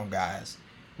platform, guys,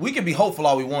 we can be hopeful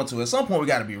all we want to. At some point, we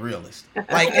got to be realist.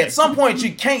 Like at some point,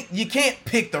 you can't pick you can't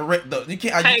pick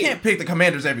the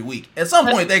Commanders every week. At some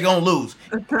point, they're gonna lose.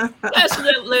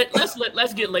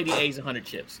 Let's get Lady A's 100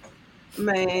 chips.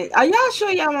 Man, are y'all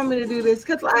sure y'all want me to do this?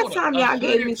 Because last time y'all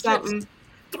gave me something,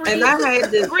 and I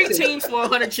had three teams for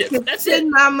 100 chips. That's it.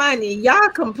 My money. Y'all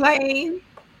complain.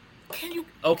 Can you?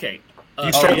 Okay.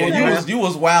 You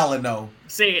was wilding though.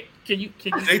 Say it. Can you?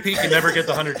 JP can never get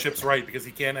the 100 chips right because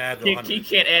he can't add the 100. He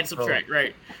can't add subtract.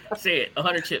 Right. Say it.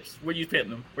 100 chips. Where you putting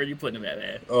them? Where you putting them at,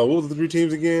 man? What was the 3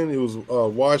 teams again? It was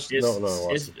Washington.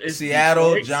 Washington. It's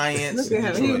Seattle, Detroit. Giants. Look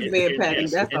at him. He was being petty.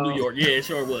 That's all. New York. Yeah, it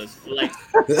sure was. Like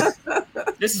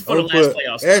this is for the last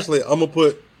playoffs. Actually, I'm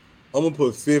gonna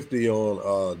put 50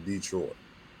 on Detroit.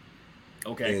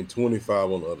 Okay. And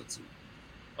 25 on the other 2.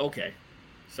 Okay.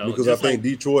 So because I think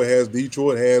Detroit has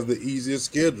the easiest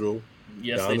schedule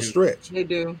down the stretch. They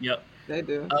do. Yep. They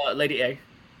do. Lady A.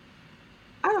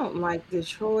 I don't like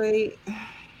Detroit.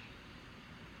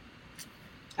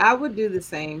 I would do the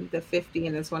same, the 50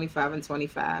 and the 25 and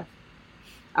 25.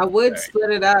 I would split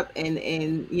it up and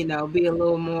be a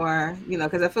little more,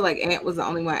 because I feel like Ant was the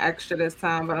only one extra this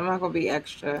time, but I'm not gonna be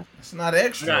extra. It's not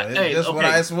extra.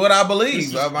 It's what I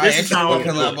believe. Am I extra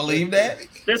because I believe that?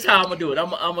 This is how I'm gonna do it. I'm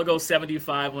gonna go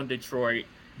 75 on Detroit.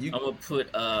 I'm gonna put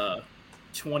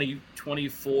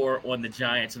 24 on the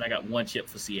Giants, and I got 1 chip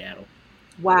for Seattle.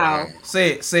 Wow.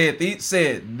 Say it.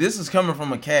 This is coming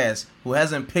from a cast who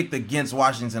hasn't picked against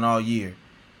Washington all year.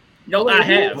 No, I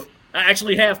have. I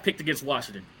actually have picked against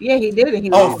Washington. Yeah, he did.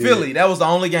 And Philly. That was the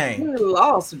only game. He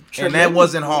lost. And that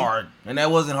wasn't hard.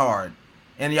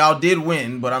 And y'all did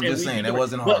win, but I'm just saying that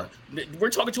wasn't hard. We're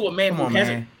talking to a man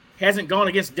who hasn't gone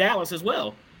against Dallas as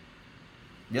well.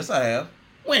 Yes, I have.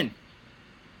 When?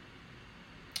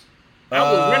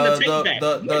 I will run the tape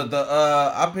back.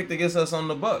 I picked against us on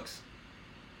the Bucks.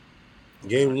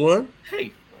 Game 1?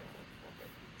 Hey.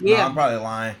 Yeah. No, I'm probably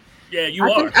lying. Yeah, you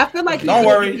are. I feel like don't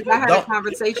worry. I had a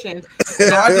conversation.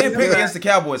 No, I did pick against the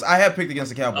Cowboys. I have picked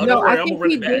against the Cowboys. No, I think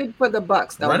he did for the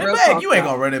Bucks though. Run it back. You ain't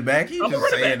gonna run it back. You just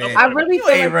saying that. I really you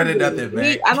ain't running nothing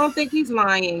back. I don't think he's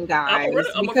lying, guys.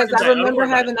 Because I remember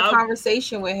having a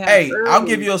conversation with him. Hey, I'll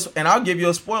give you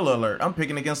a spoiler alert. I'm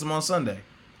picking against him on Sunday.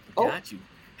 Got you.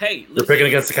 Hey, you're picking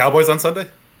against the Cowboys on Sunday?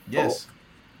 Yes.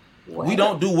 What? We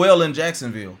don't do well in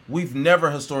Jacksonville. We've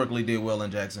never historically did well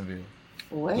in Jacksonville.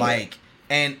 What? Like.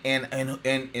 And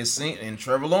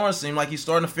Trevor Lawrence seemed like he's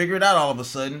starting to figure it out all of a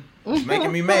sudden. It's making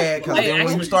me mad because then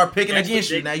when we start picking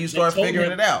against you, now you start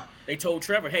figuring it out. They told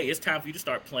Trevor, hey, it's time for you to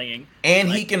start playing. And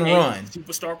he can run.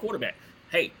 Superstar quarterback.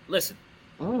 Hey, listen.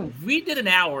 We did an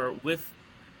hour with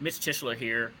Mitch Tischler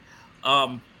here.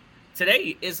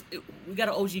 Today we got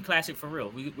an OG Classic for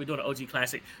real. We're doing an OG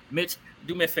Classic. Mitch,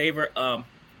 do me a favor.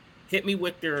 Hit me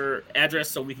with your address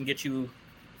so we can get you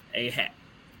a hat.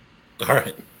 All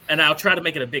right. And I'll try to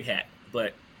make it a big hat,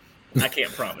 but I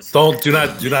can't promise. Do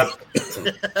not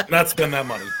spend that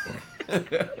money.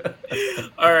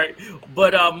 All right.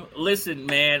 But listen,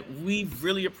 man, we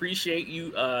really appreciate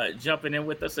you jumping in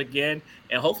with us again.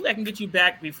 And hopefully I can get you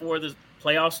back before the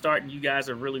playoffs start and you guys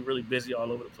are really, really busy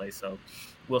all over the place. So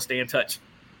we'll stay in touch.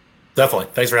 Definitely.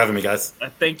 Thanks for having me, guys.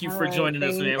 Thank you for joining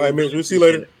us, man. All right, Mitch. We'll see you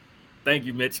later. Thank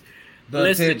you, Mitch.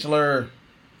 Tischler.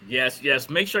 Yes.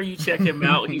 Make sure you check him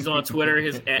out. He's on Twitter.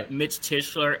 His at Mitch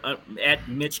Tischler, at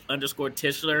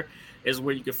Mitch_Tischler is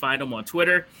where you can find him on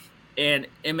Twitter. And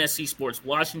MSC Sports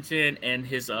Washington and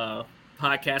his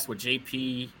podcast with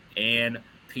JP and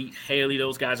Pete Haley.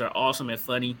 Those guys are awesome and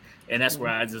funny. And that's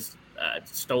where I just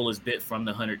stole his bit from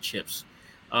the 100 chips.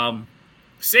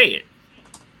 Say it.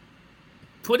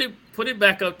 Put it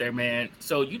back up there, man.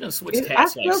 So you done switched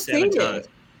hats like 7 times.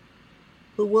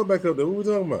 Put what back up there? What we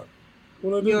talking about?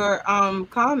 What I do? Your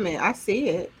comment. I see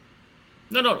it.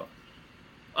 No. No.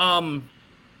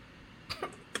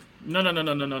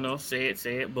 Say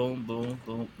it.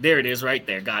 Boom. There it is, right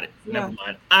there. Got it. Yeah. Never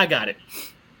mind. I got it.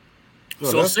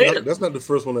 No, so that's not the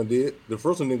first one I did. The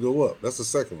first one didn't go up. That's the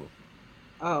second one.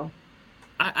 Oh.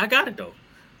 I got it though.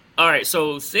 All right,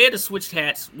 so say the switched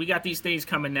hats. We got these things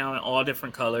coming now in all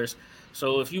different colors.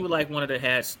 So if you would like one of the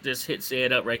hats, just hit say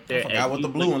it up right there. I forgot what the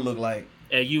blue one looked like.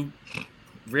 And you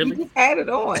really? You just had it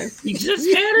on. You just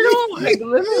had it on. Like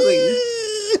literally.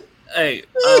 Hey,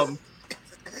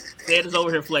 Dad is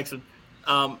over here flexing.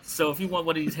 So if you want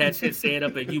one of these hats, hit say it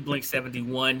up at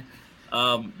ublink71.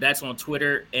 That's on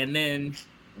Twitter. And then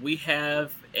we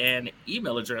have an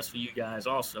email address for you guys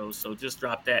also. So just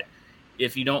drop that.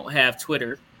 If you don't have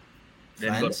Twitter,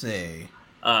 then go to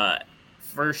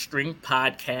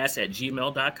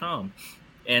firststringpodcast@gmail.com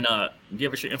and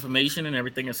give us your information and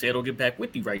everything and say it'll get back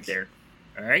with you right there.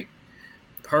 All right?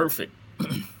 Perfect.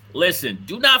 Listen,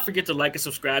 do not forget to like and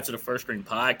subscribe to the First String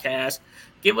Podcast.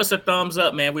 Give us a thumbs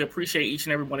up, man. We appreciate each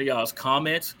and every one of y'all's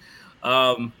comments.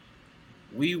 This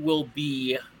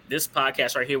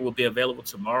podcast right here will be available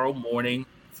tomorrow morning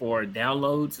for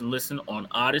downloads and listen on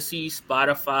Odyssey,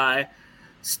 Spotify,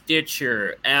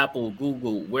 Stitcher, Apple,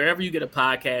 Google, wherever you get a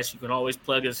podcast. You can always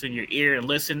plug us in your ear and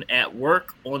listen at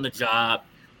work, on the job.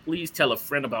 Please tell a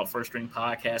friend about First String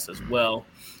Podcast as well.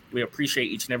 We appreciate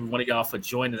each and every one of y'all for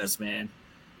joining us, man.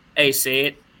 Hey,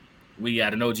 Sid, we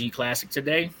got an OG classic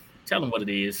today. Tell them what it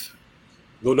is.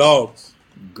 Go Dogs.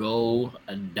 Go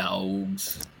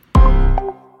Dogs.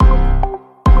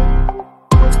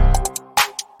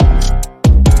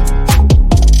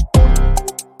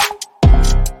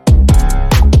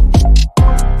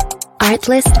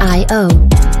 Artlist.io